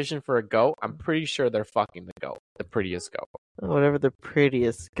 competition for a goat, I'm pretty sure they're fucking the goat, the prettiest goat. Whatever the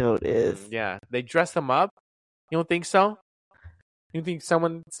prettiest goat is. Yeah, they dress them up. You don't think so? You think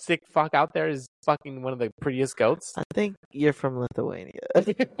someone sick fuck out there is fucking one of the prettiest goats? I think you're from Lithuania.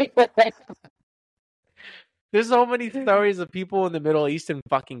 There's so many stories of people in the Middle East and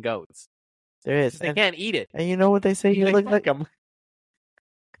fucking goats. There is. They can't eat it. And you know what they say? You They look fuck like. 'em.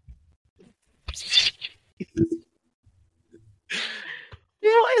 Who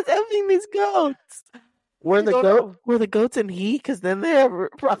is effing these goats? Were I the don't goat? know. Were the goats in heat? Because then they have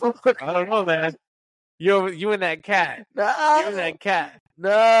problems. I don't know, man. You and that cat. You and No. that cat. Your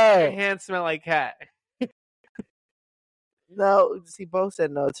No. hands smell like cat. No. See, Bo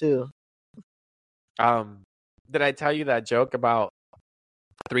said no too. Did I tell you that joke about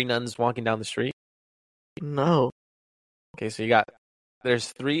 3 nuns walking down the street? No. Okay, so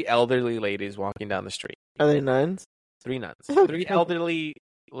there's 3 elderly ladies walking down the street. Are they nuns? 3 nuns. 3 elderly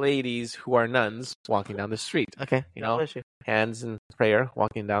ladies who are nuns walking down the street. Okay. You know, No issue. hands in prayer,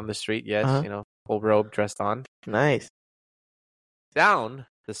 walking down the street. Yes, Uh-huh. full robe, dressed on. Nice. Down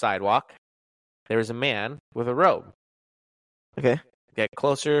the sidewalk, there is a man with a robe. Okay. Get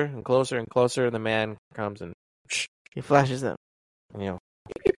closer and closer and closer, and the man comes and, He flashes them. Yeah,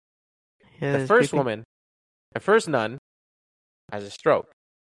 Yeah, the first nun has a stroke.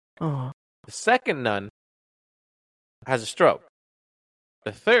 Oh. The second nun has a stroke.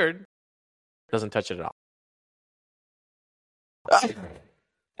 The third doesn't touch it at all.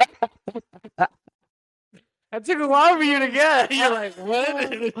 That took a while for you to get. You're like, what?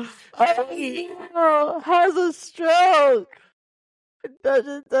 Has a stroke. It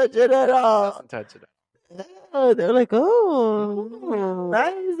doesn't touch it at all. Doesn't touch it. Oh, they're like, oh,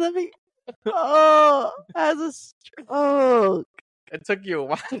 nice. Let me. Oh, has a stroke. It took you a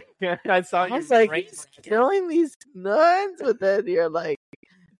while. I saw you. I was like, he's killing these nuns, but then you're like,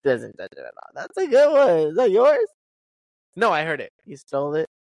 doesn't touch it at all. That's a good one. Is that yours? No, I heard it. You stole it.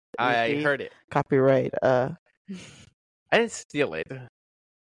 I heard it. Copyright. I didn't steal it.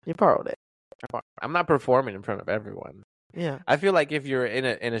 You borrowed it. I'm not performing in front of everyone. Yeah, I feel like if you're in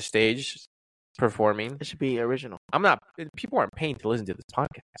a stage performing, it should be original. I'm not. People aren't paying to listen to this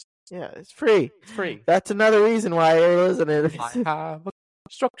podcast. Yeah, it's free. It's free. That's another reason why you're listening. I have a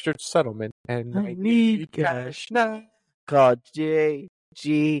structured settlement and I need cash now. Called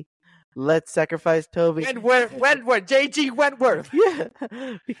JG. Let's sacrifice Toby. Wentworth, JG Wentworth. Yeah,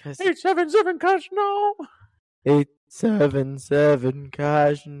 because 877 cash now. 877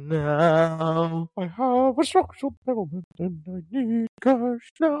 cash now. I have a structural settlement and I need cash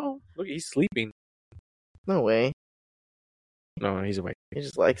now. Look, he's sleeping. No way. No, he's awake. He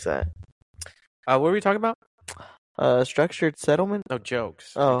just likes that. What were we talking about? Structured settlement. No,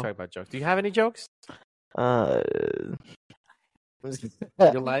 jokes. Oh. We're talking about jokes. Do you have any jokes? You're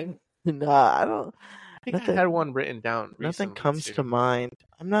lying? Nah, I don't. I think Nothing- I had one written down. Nothing recently, comes too. to mind.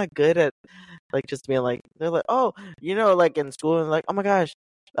 I'm not good at like just being like they're like, oh, like in school and like, oh my gosh,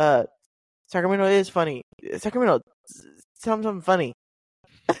 Sacramento is funny. Sacramento, tell them something funny.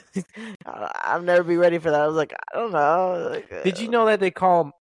 I'll never be ready for that. I was like, I don't know. Like, Did you know that they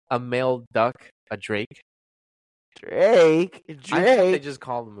call a male duck a drake? Drake? I thought they Drake? just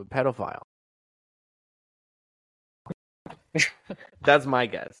call him a pedophile. That's my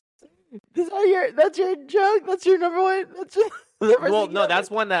guess. That's your joke? That's your number one? That's your, Well, no, that's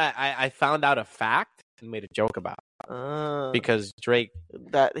one that I found out a fact and made a joke about because Drake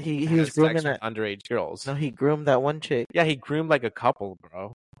that he had was sex grooming with that. underage girls. No, he groomed that one chick. Yeah, he groomed like a couple,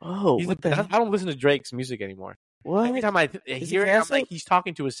 bro. Oh, He's what the hell? I don't listen to Drake's music anymore. What? Every time I Is he hear it, I'm canceled? like, he's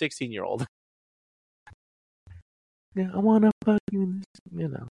talking to a 16-year-old. Yeah, I wanna fuck you. In this,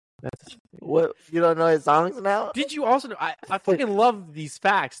 That's What? You don't know his songs now? Did you also know? I fucking love these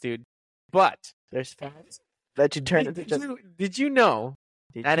facts, dude. But There's facts that you turn into just. did you know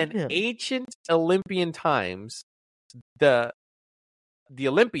Did that you in know? ancient Olympian times, the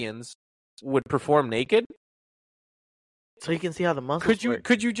Olympians would perform naked? So you can see how the muscles work.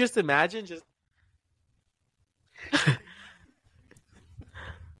 Could you just imagine just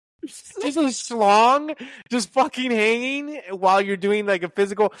just a schlong just fucking hanging while you're doing like a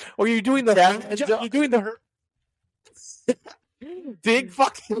physical, or you're doing the big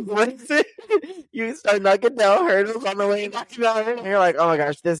fucking flexing. You start knocking down hurdles on the way knocking down, and you're like, oh my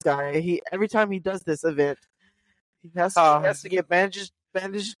gosh, this guy. He every time he does this event, he has to get bandaged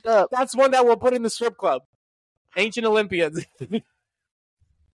up. That's one that we'll put in the strip club. Ancient Olympians.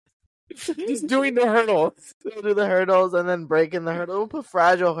 Just doing the hurdles. They'll do the hurdles and then breaking the hurdle. We'll put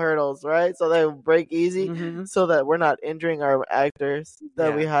fragile hurdles, right? So they break easy, Mm-hmm. so that we're not injuring our actors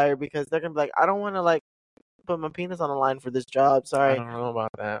that we Yeah. hire, because they're gonna be like, I don't want to like put my penis on the line for this job. I Sorry. don't know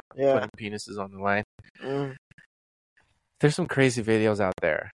about that. Yeah. Putting penises on the line. Mm. There's some crazy videos out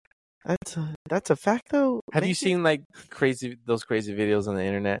there. That's a fact though. Have you Maybe- seen like those crazy videos on the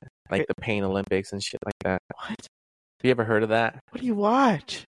internet, like the Pain Olympics and shit like that? what? Have you ever heard of that? What do you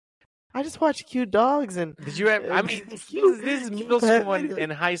watch? I just watch cute dogs and Did you ever? I mean, this is middle Pet school videos. and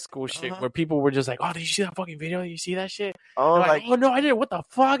high school shit Uh-huh. where people were just like, "Oh, did you see that fucking video? You see that shit?" oh They're like "Oh no, I didn't. What the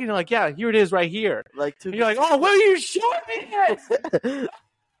fuck?" And you're like, "Yeah, here it is, right here." like two And you're like, "Oh, what are you showing me?"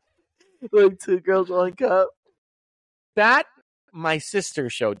 like two girls, one cup. That my sister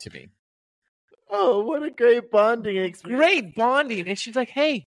showed to me. Oh, what a great bonding experience! Great bonding, and she's like,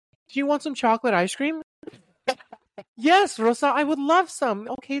 "Hey, do you want some chocolate ice cream?" Yes, Rosa, I would love some.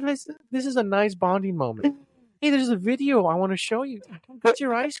 Okay, this is a nice bonding moment. Hey, there's a video I want to show you. Get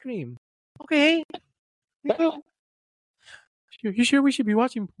your ice cream. Okay. You sure we should be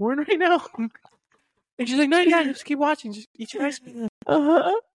watching porn right now? And she's like, no, yeah, just keep watching. Just eat your ice cream.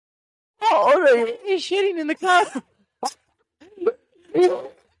 Uh-huh. How old are you? He's shitting in the cup.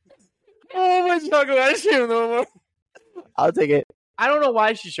 Oh, my chocolate ice cream no more. I'll take it. I don't know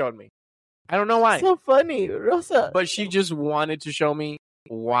why she showed me. I don't know why. So funny, Rosa. But she just wanted to show me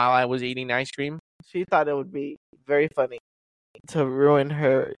while I was eating ice cream. She thought it would be very funny to ruin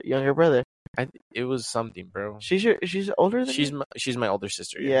her younger brother. It was something, bro. She's older than She's you? my older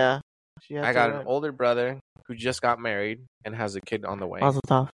sister. Yeah. She had I to got an run. older brother who just got married and has a kid on the way. Mazel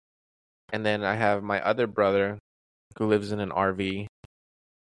tov. And then I have my other brother who lives in an RV.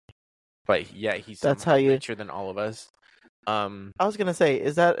 But yeah, he's That's somehow how you- richer than all of us. I was gonna say,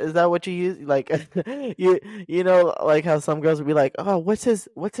 is that what you use? Like, you know, like how some girls would be like, oh, what's his?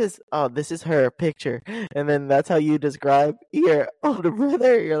 Oh, this is her picture, and then that's how you describe your older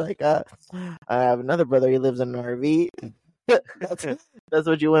brother. You're like, I have another brother. He lives in an RV. that's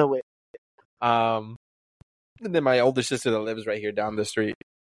what you went with. And then my older sister that lives right here down the street.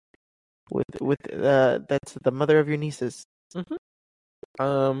 With that's the mother of your nieces.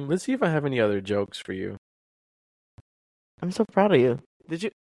 Let's see if I have any other jokes for you. I'm so proud of you. Did you?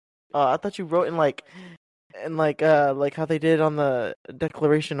 I thought you wrote in like how they did on the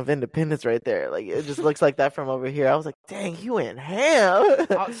Declaration of Independence right there. Like it just looks like that from over here. I was like, dang, you went ham.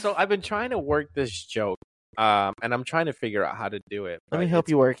 So I've been trying to work this joke, and I'm trying to figure out how to do it. Let me but help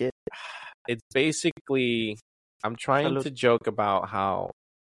you work it. It's basically I'm trying Salud. to joke about how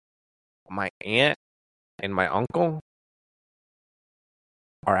my aunt and my uncle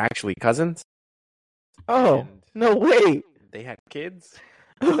are actually cousins. Oh, And no way. they had kids,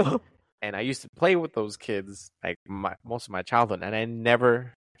 They and I used to play with those kids like most of my childhood, and I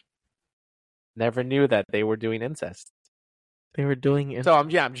never knew that they were doing incest. were doing it. So I'm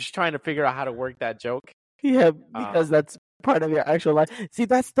just trying to figure out how to work that joke. Yeah, because that's part of your actual life. See,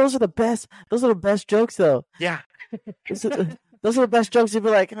 those are the best. Those are the best jokes, though. Yeah, Those are the best jokes. You'd be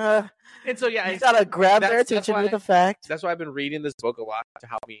like, and so yeah, you gotta grab their that's attention why- with a fact. that's why I've been reading this book a lot to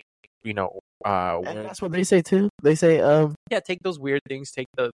help me, And work. that's what they say too. They say, Yeah, take those weird things, take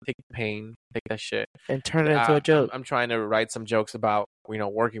the pain, take that shit. and turn it into a joke. I'm trying to write some jokes about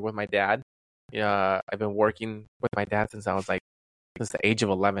working with my dad. Yeah, I've been working with my dad since the age of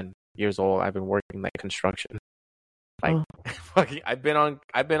 11 years old. I've been working like construction. Like, fucking, I've been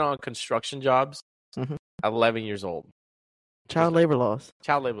on construction jobs. Mhm. 11 years old. Child labor laws.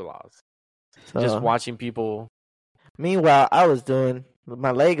 Child labor laws. So, Just watching people. meanwhile, I was doing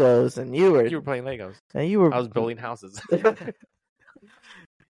my Legos, and you were playing Legos. and you were I was building houses.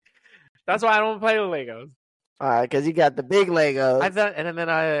 That's why I don't play with Legos. because you got the big Legos. And then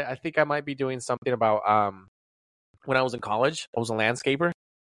I think I might be doing something about when I was in college. I was a landscaper,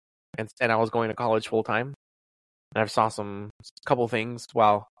 and I was going to college full time. And I saw couple things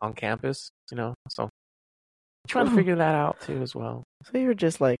while on campus, So trying to figure that out too as well. So you were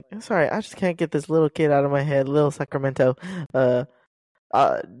just like, sorry, I just can't get this little kid out of my head, little Sacramento,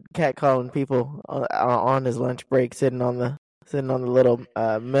 cat calling people on his lunch break, sitting on the little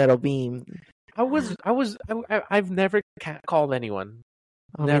metal beam. I've never catcalled anyone.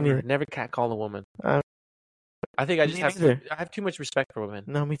 Oh, me neither. Never catcalled a woman. Um, I think I me just neither. I have too much respect for women.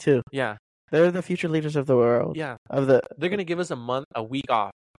 No, me too. Yeah, They're the future leaders of the world. yeah. They're gonna give us a week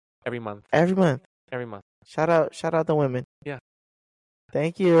off every month. every month. Every month. Shout out the women. Yeah.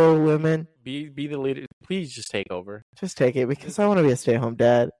 Thank you, women. Be the leader. Please just take over. Just take it because I want to be a stay-at-home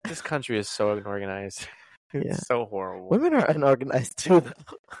dad. This country is so unorganized. It's Yeah. so horrible. Women are unorganized too. Though.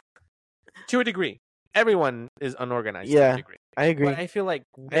 To a degree. Everyone is unorganized to Yeah. a degree. I agree. But I feel like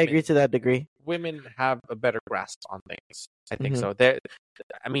I agree to that degree. women have a better grasp on things. I think Mhm. so.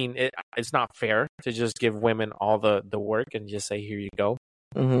 It's not fair to just give women all the work and just say, here you go.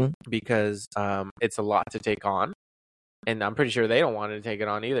 Mm-hmm. Because it's a lot to take on. And I'm pretty sure they don't want to take it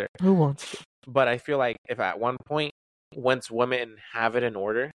on either. Who wants to? But I feel like if at one point, once women have it in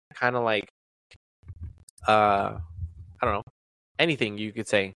order, kind of like, I don't know, anything you could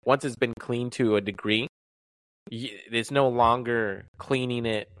say, once it's been cleaned to a degree, it's no longer cleaning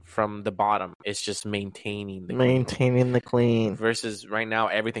it from the bottom. It's just maintaining the Maintaining the clean. clean. Versus right now,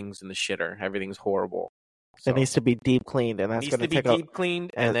 everything's in the shitter. Everything's horrible. It needs to be deep cleaned, and that's needs going to to be take deep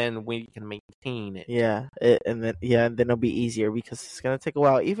cleaned, and- and then we can maintain it. Yeah, and then it'll be easier because it's gonna take a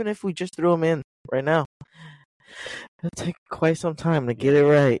while. Even if we just threw them in right now, it'll take quite some time to get it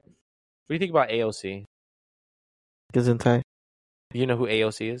right. What do you think about AOC? Gesundheit. Do you know who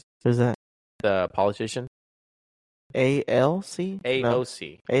AOC is? Who's that? The politician? ALC? No.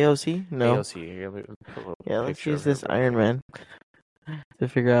 AOC. AOC? No. AOC. Here, let me put a little Yeah, let's picture use of her this right Iron here. Man to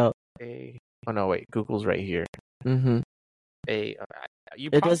figure out. Oh no, wait. Google's right here. Mm-hmm. You It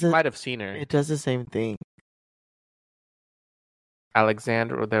probably doesn't- might have seen her. It does the same thing.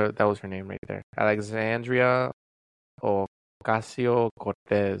 Alexandra. That was her name right there. Alexandria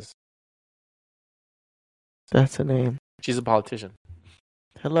Ocasio-Cortez. That's the name. She's a politician.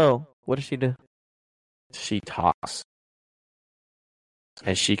 Hello. What does she do? She talks,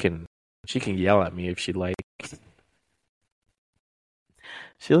 and she can yell at me if she like.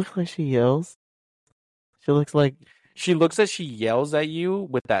 She looks like she yells. She looks like She looks as she yells at you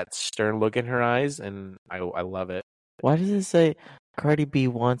with that stern look in her eyes, and I love it. Why does it say Cardi B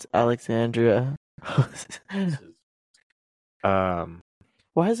wants Alexandria?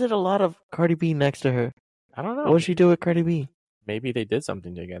 Why is it a lot of Cardi B next to her? I don't know. What did she do with Cardi B? Maybe they did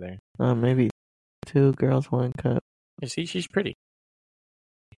something together. Maybe 2 girls, 1 cup. You see, she's pretty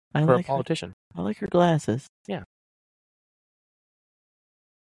I for like a politician. I like her glasses. Yeah.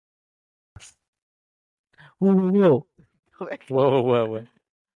 Whoa, whoa, Whoa.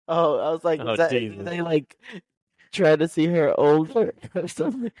 Oh, I was like, Oh, is that, Jesus. they like try to see her older or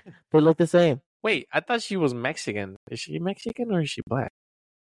something? They look the same. Wait, I thought she was Mexican. Is she Mexican or is she black?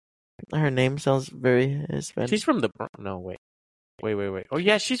 Her name sounds very Hispanic. She's from the Bronx. No, wait. Oh,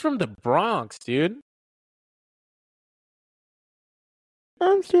 yeah, she's from the Bronx, dude.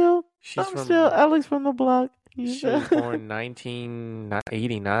 I'm still She's Alex from the block. She was born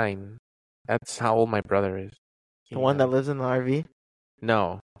 1989. That's how old my brother is. The one that lives in the RV?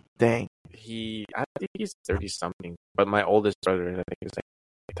 No. Dang. I think he's 30 something. But my oldest brother, I think, is like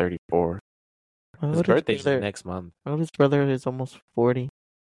 34. His birthday's next month. My oldest brother is almost 40.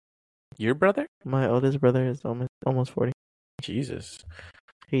 Your brother? My oldest brother is almost 40. Jesus.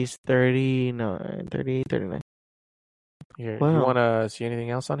 He's 39, 38, 39. Here, Wow. you want to see anything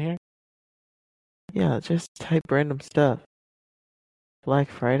else on here? Yeah, just type random stuff. Black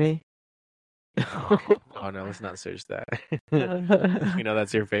Friday? Oh, no, let's not search that. You know,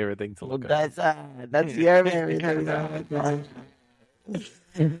 that's your favorite thing to look at. That's your favorite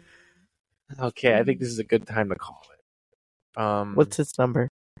thing. Okay, I think this is a good time to call it. What's its number?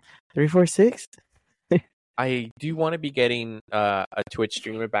 346? I do want to be getting a Twitch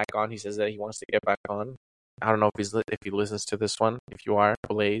streamer back on. He says that he wants to get back on. I don't know if he listens to this one. If you are,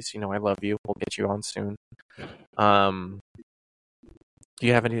 Blaze, I love you. We'll get you on soon. Do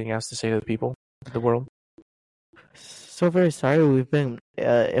you have anything else to say to the people, to the world? So very sorry we've been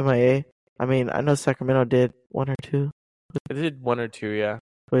MIA. I mean, I know Sacramento did 1 or 2. They did 1 or 2, yeah.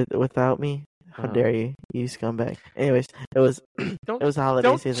 Without me? How dare you scumbag. Anyways, it was it was a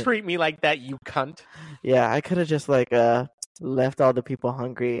holiday season. Don't treat me like that, you cunt. Yeah, I could have just left all the people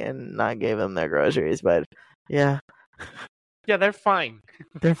hungry and not gave them their groceries, but yeah. Yeah, they're fine.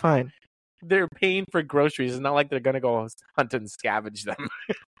 They're fine. They're paying for groceries. It's not like they're gonna go hunt and scavenge them.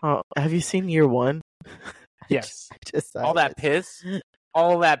 Oh, have you seen Year One? Yes. Just all that piss,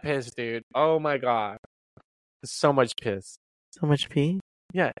 dude. Oh my god, so much piss. So much pee.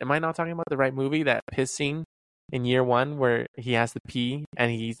 Yeah, am I not talking about the right movie? That piss scene in Year One where he has to pee and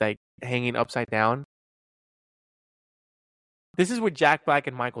he's like hanging upside down. This is with Jack Black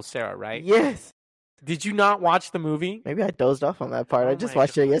and Michael Cera, right? Yes. Did you not watch the movie? Maybe I dozed off on that part. Oh I just my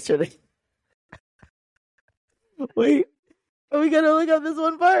watched it yesterday. Wait, are we gonna look up this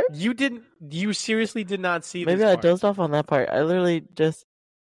one part? You didn't. You seriously did not see. Maybe this I part. dozed off on that part. I literally just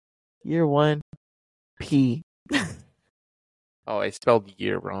Year One pee. Oh, I spelled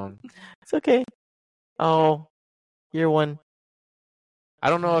year wrong. It's okay. Oh, Year One.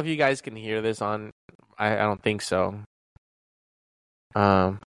 I don't know if you guys can hear this on. I don't think so.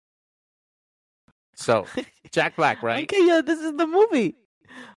 So Jack Black, right? Okay, yeah, this is the movie.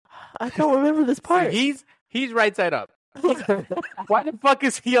 I can't remember this part. He's right side up. Why the fuck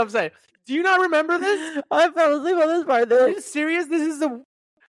is he upside? Do you not remember this? I fell asleep on this part. Are you serious? This is the.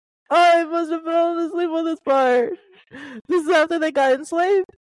 I must have fallen asleep on this part. This is after they got enslaved.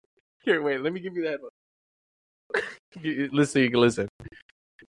 Here, wait. Let me give you that one. Listen, you can listen.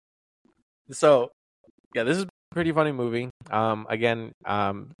 So, yeah, this is a pretty funny movie. Again,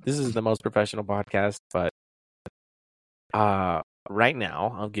 this is the most professional podcast, but right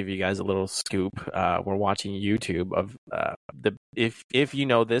now I'll give you guys a little scoop. We're watching YouTube of if you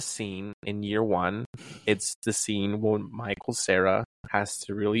know this scene in Year One, it's the scene when Michael Cera has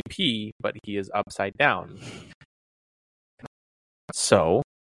to really pee, but he is upside down. So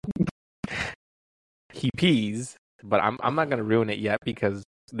he pees, but I'm not gonna ruin it yet because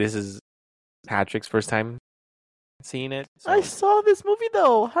this is Patrick's first time seeing it. So I saw this movie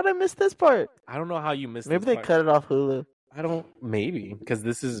though. How did I miss this part? I don't know how you missed. Maybe this they part. cut it off Hulu. I don't. Maybe because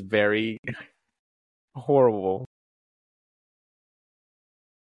this is very horrible.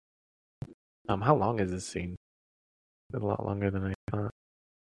 How long is this scene? A lot longer than I thought.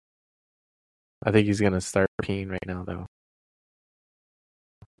 I think he's gonna start peeing right now, though.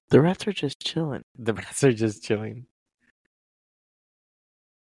 The rats are just chilling. The rats are just chilling.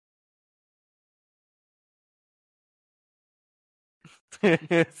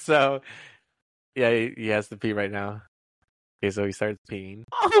 So, yeah, he has to pee right now. Okay, so he starts peeing.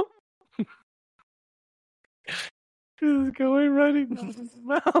 He's going running down his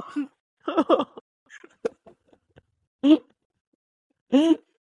mouth.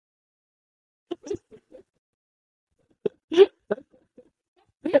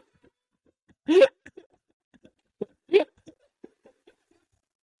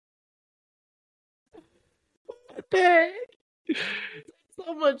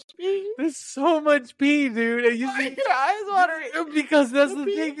 So much pee. There's so much pee, dude. And you Why see, are your eyes watering? because that's the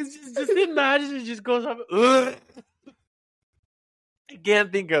Pee. thing. It's just imagine it just goes up. Ugh. I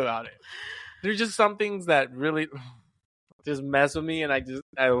can't think about it. There's just some things that really just mess with me, and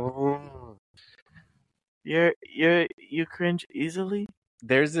You cringe easily.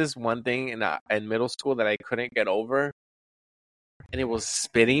 there's this one thing in middle school that I couldn't get over, and it was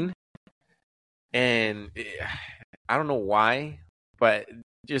spitting. And I don't know why, but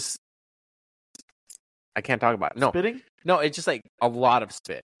just I can't talk about it. No, Spitting? no, it's just like a lot of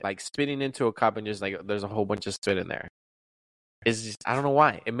spit, like spitting into a cup, and just like there's a whole bunch of spit in there. It's just I don't know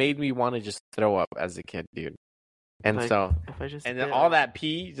why. It made me want to just throw up as a kid, dude. And Like, so, if I just and then spit all out- that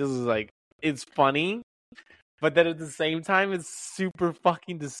pee just was like it's funny, but then at the same time it's super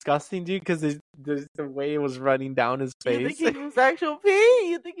fucking disgusting, dude. Because the way it was running down his You face. think it was actual pee?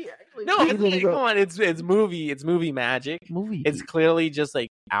 You think he actually No, peed it's when he like, come go- on, it's movie magic. movie? It's clearly just like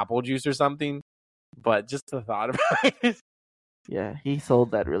apple juice or something, but just the thought about it. Yeah, he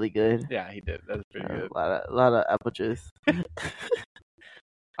sold that really good. Yeah, he did. That's pretty good. A lot of apple juice.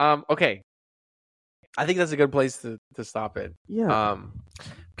 Okay. I think that's a good place to stop it. Yeah.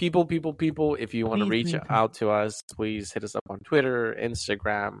 People, if you want to Please, reach please. out to us, please hit us up on Twitter,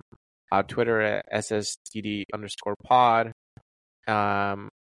 Instagram, Twitter at SSDD_pod.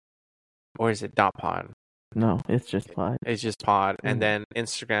 Or is it .pod? No, it's just pod. It's just pod. Mhm. And then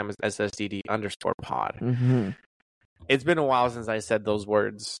Instagram is SSDD_pod. Mm-hmm. It's been a while since I said those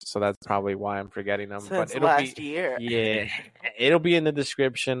words, so that's probably why I'm forgetting them. Since it'll last be, year. Yeah, it'll be in the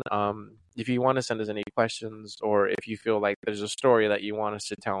description. If you want to send us any questions, or if you feel like there's a story that you want us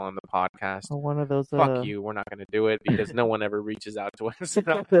to tell on the podcast, Or one of those. fuck you. We're not going to do it because no one ever reaches out to us.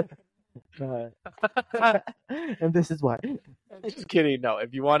 And this is why. Just kidding. No,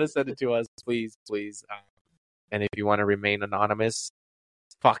 if you want to send it to us, please. And if you want to remain anonymous,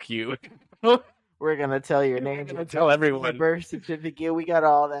 fuck you. We're gonna tell your We're name. gonna tell everyone. Your birth certificate. We got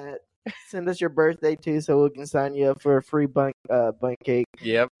all that. Send us your birthday too, so we can sign you up for a free bunk cake.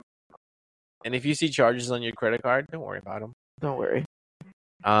 Yep. And if you see charges on your credit card, don't worry about them. Don't worry,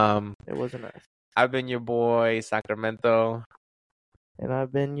 it wasn't us. I've been your boy, Sacramento. And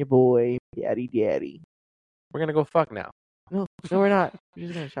I've been your boy, Daddy. We're gonna go fuck now. No, we're not. We're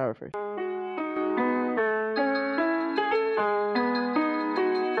just gonna shower first.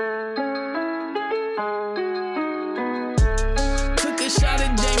 Took a shot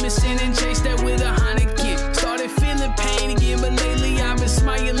at Jameson and chased that with a Heineken. Started feeling pain again, but lately I've been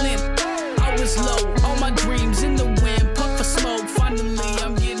smiling. I was low, all my dreams in the wind. Puff of smoke, finally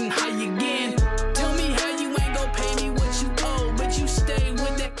I'm getting high again. Tell me how you ain't gon' pay me what you owe, but you stay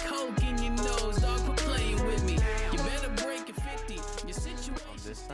with that coke in your nose. Dog, quit playing with me. You better break it 50. Your situation.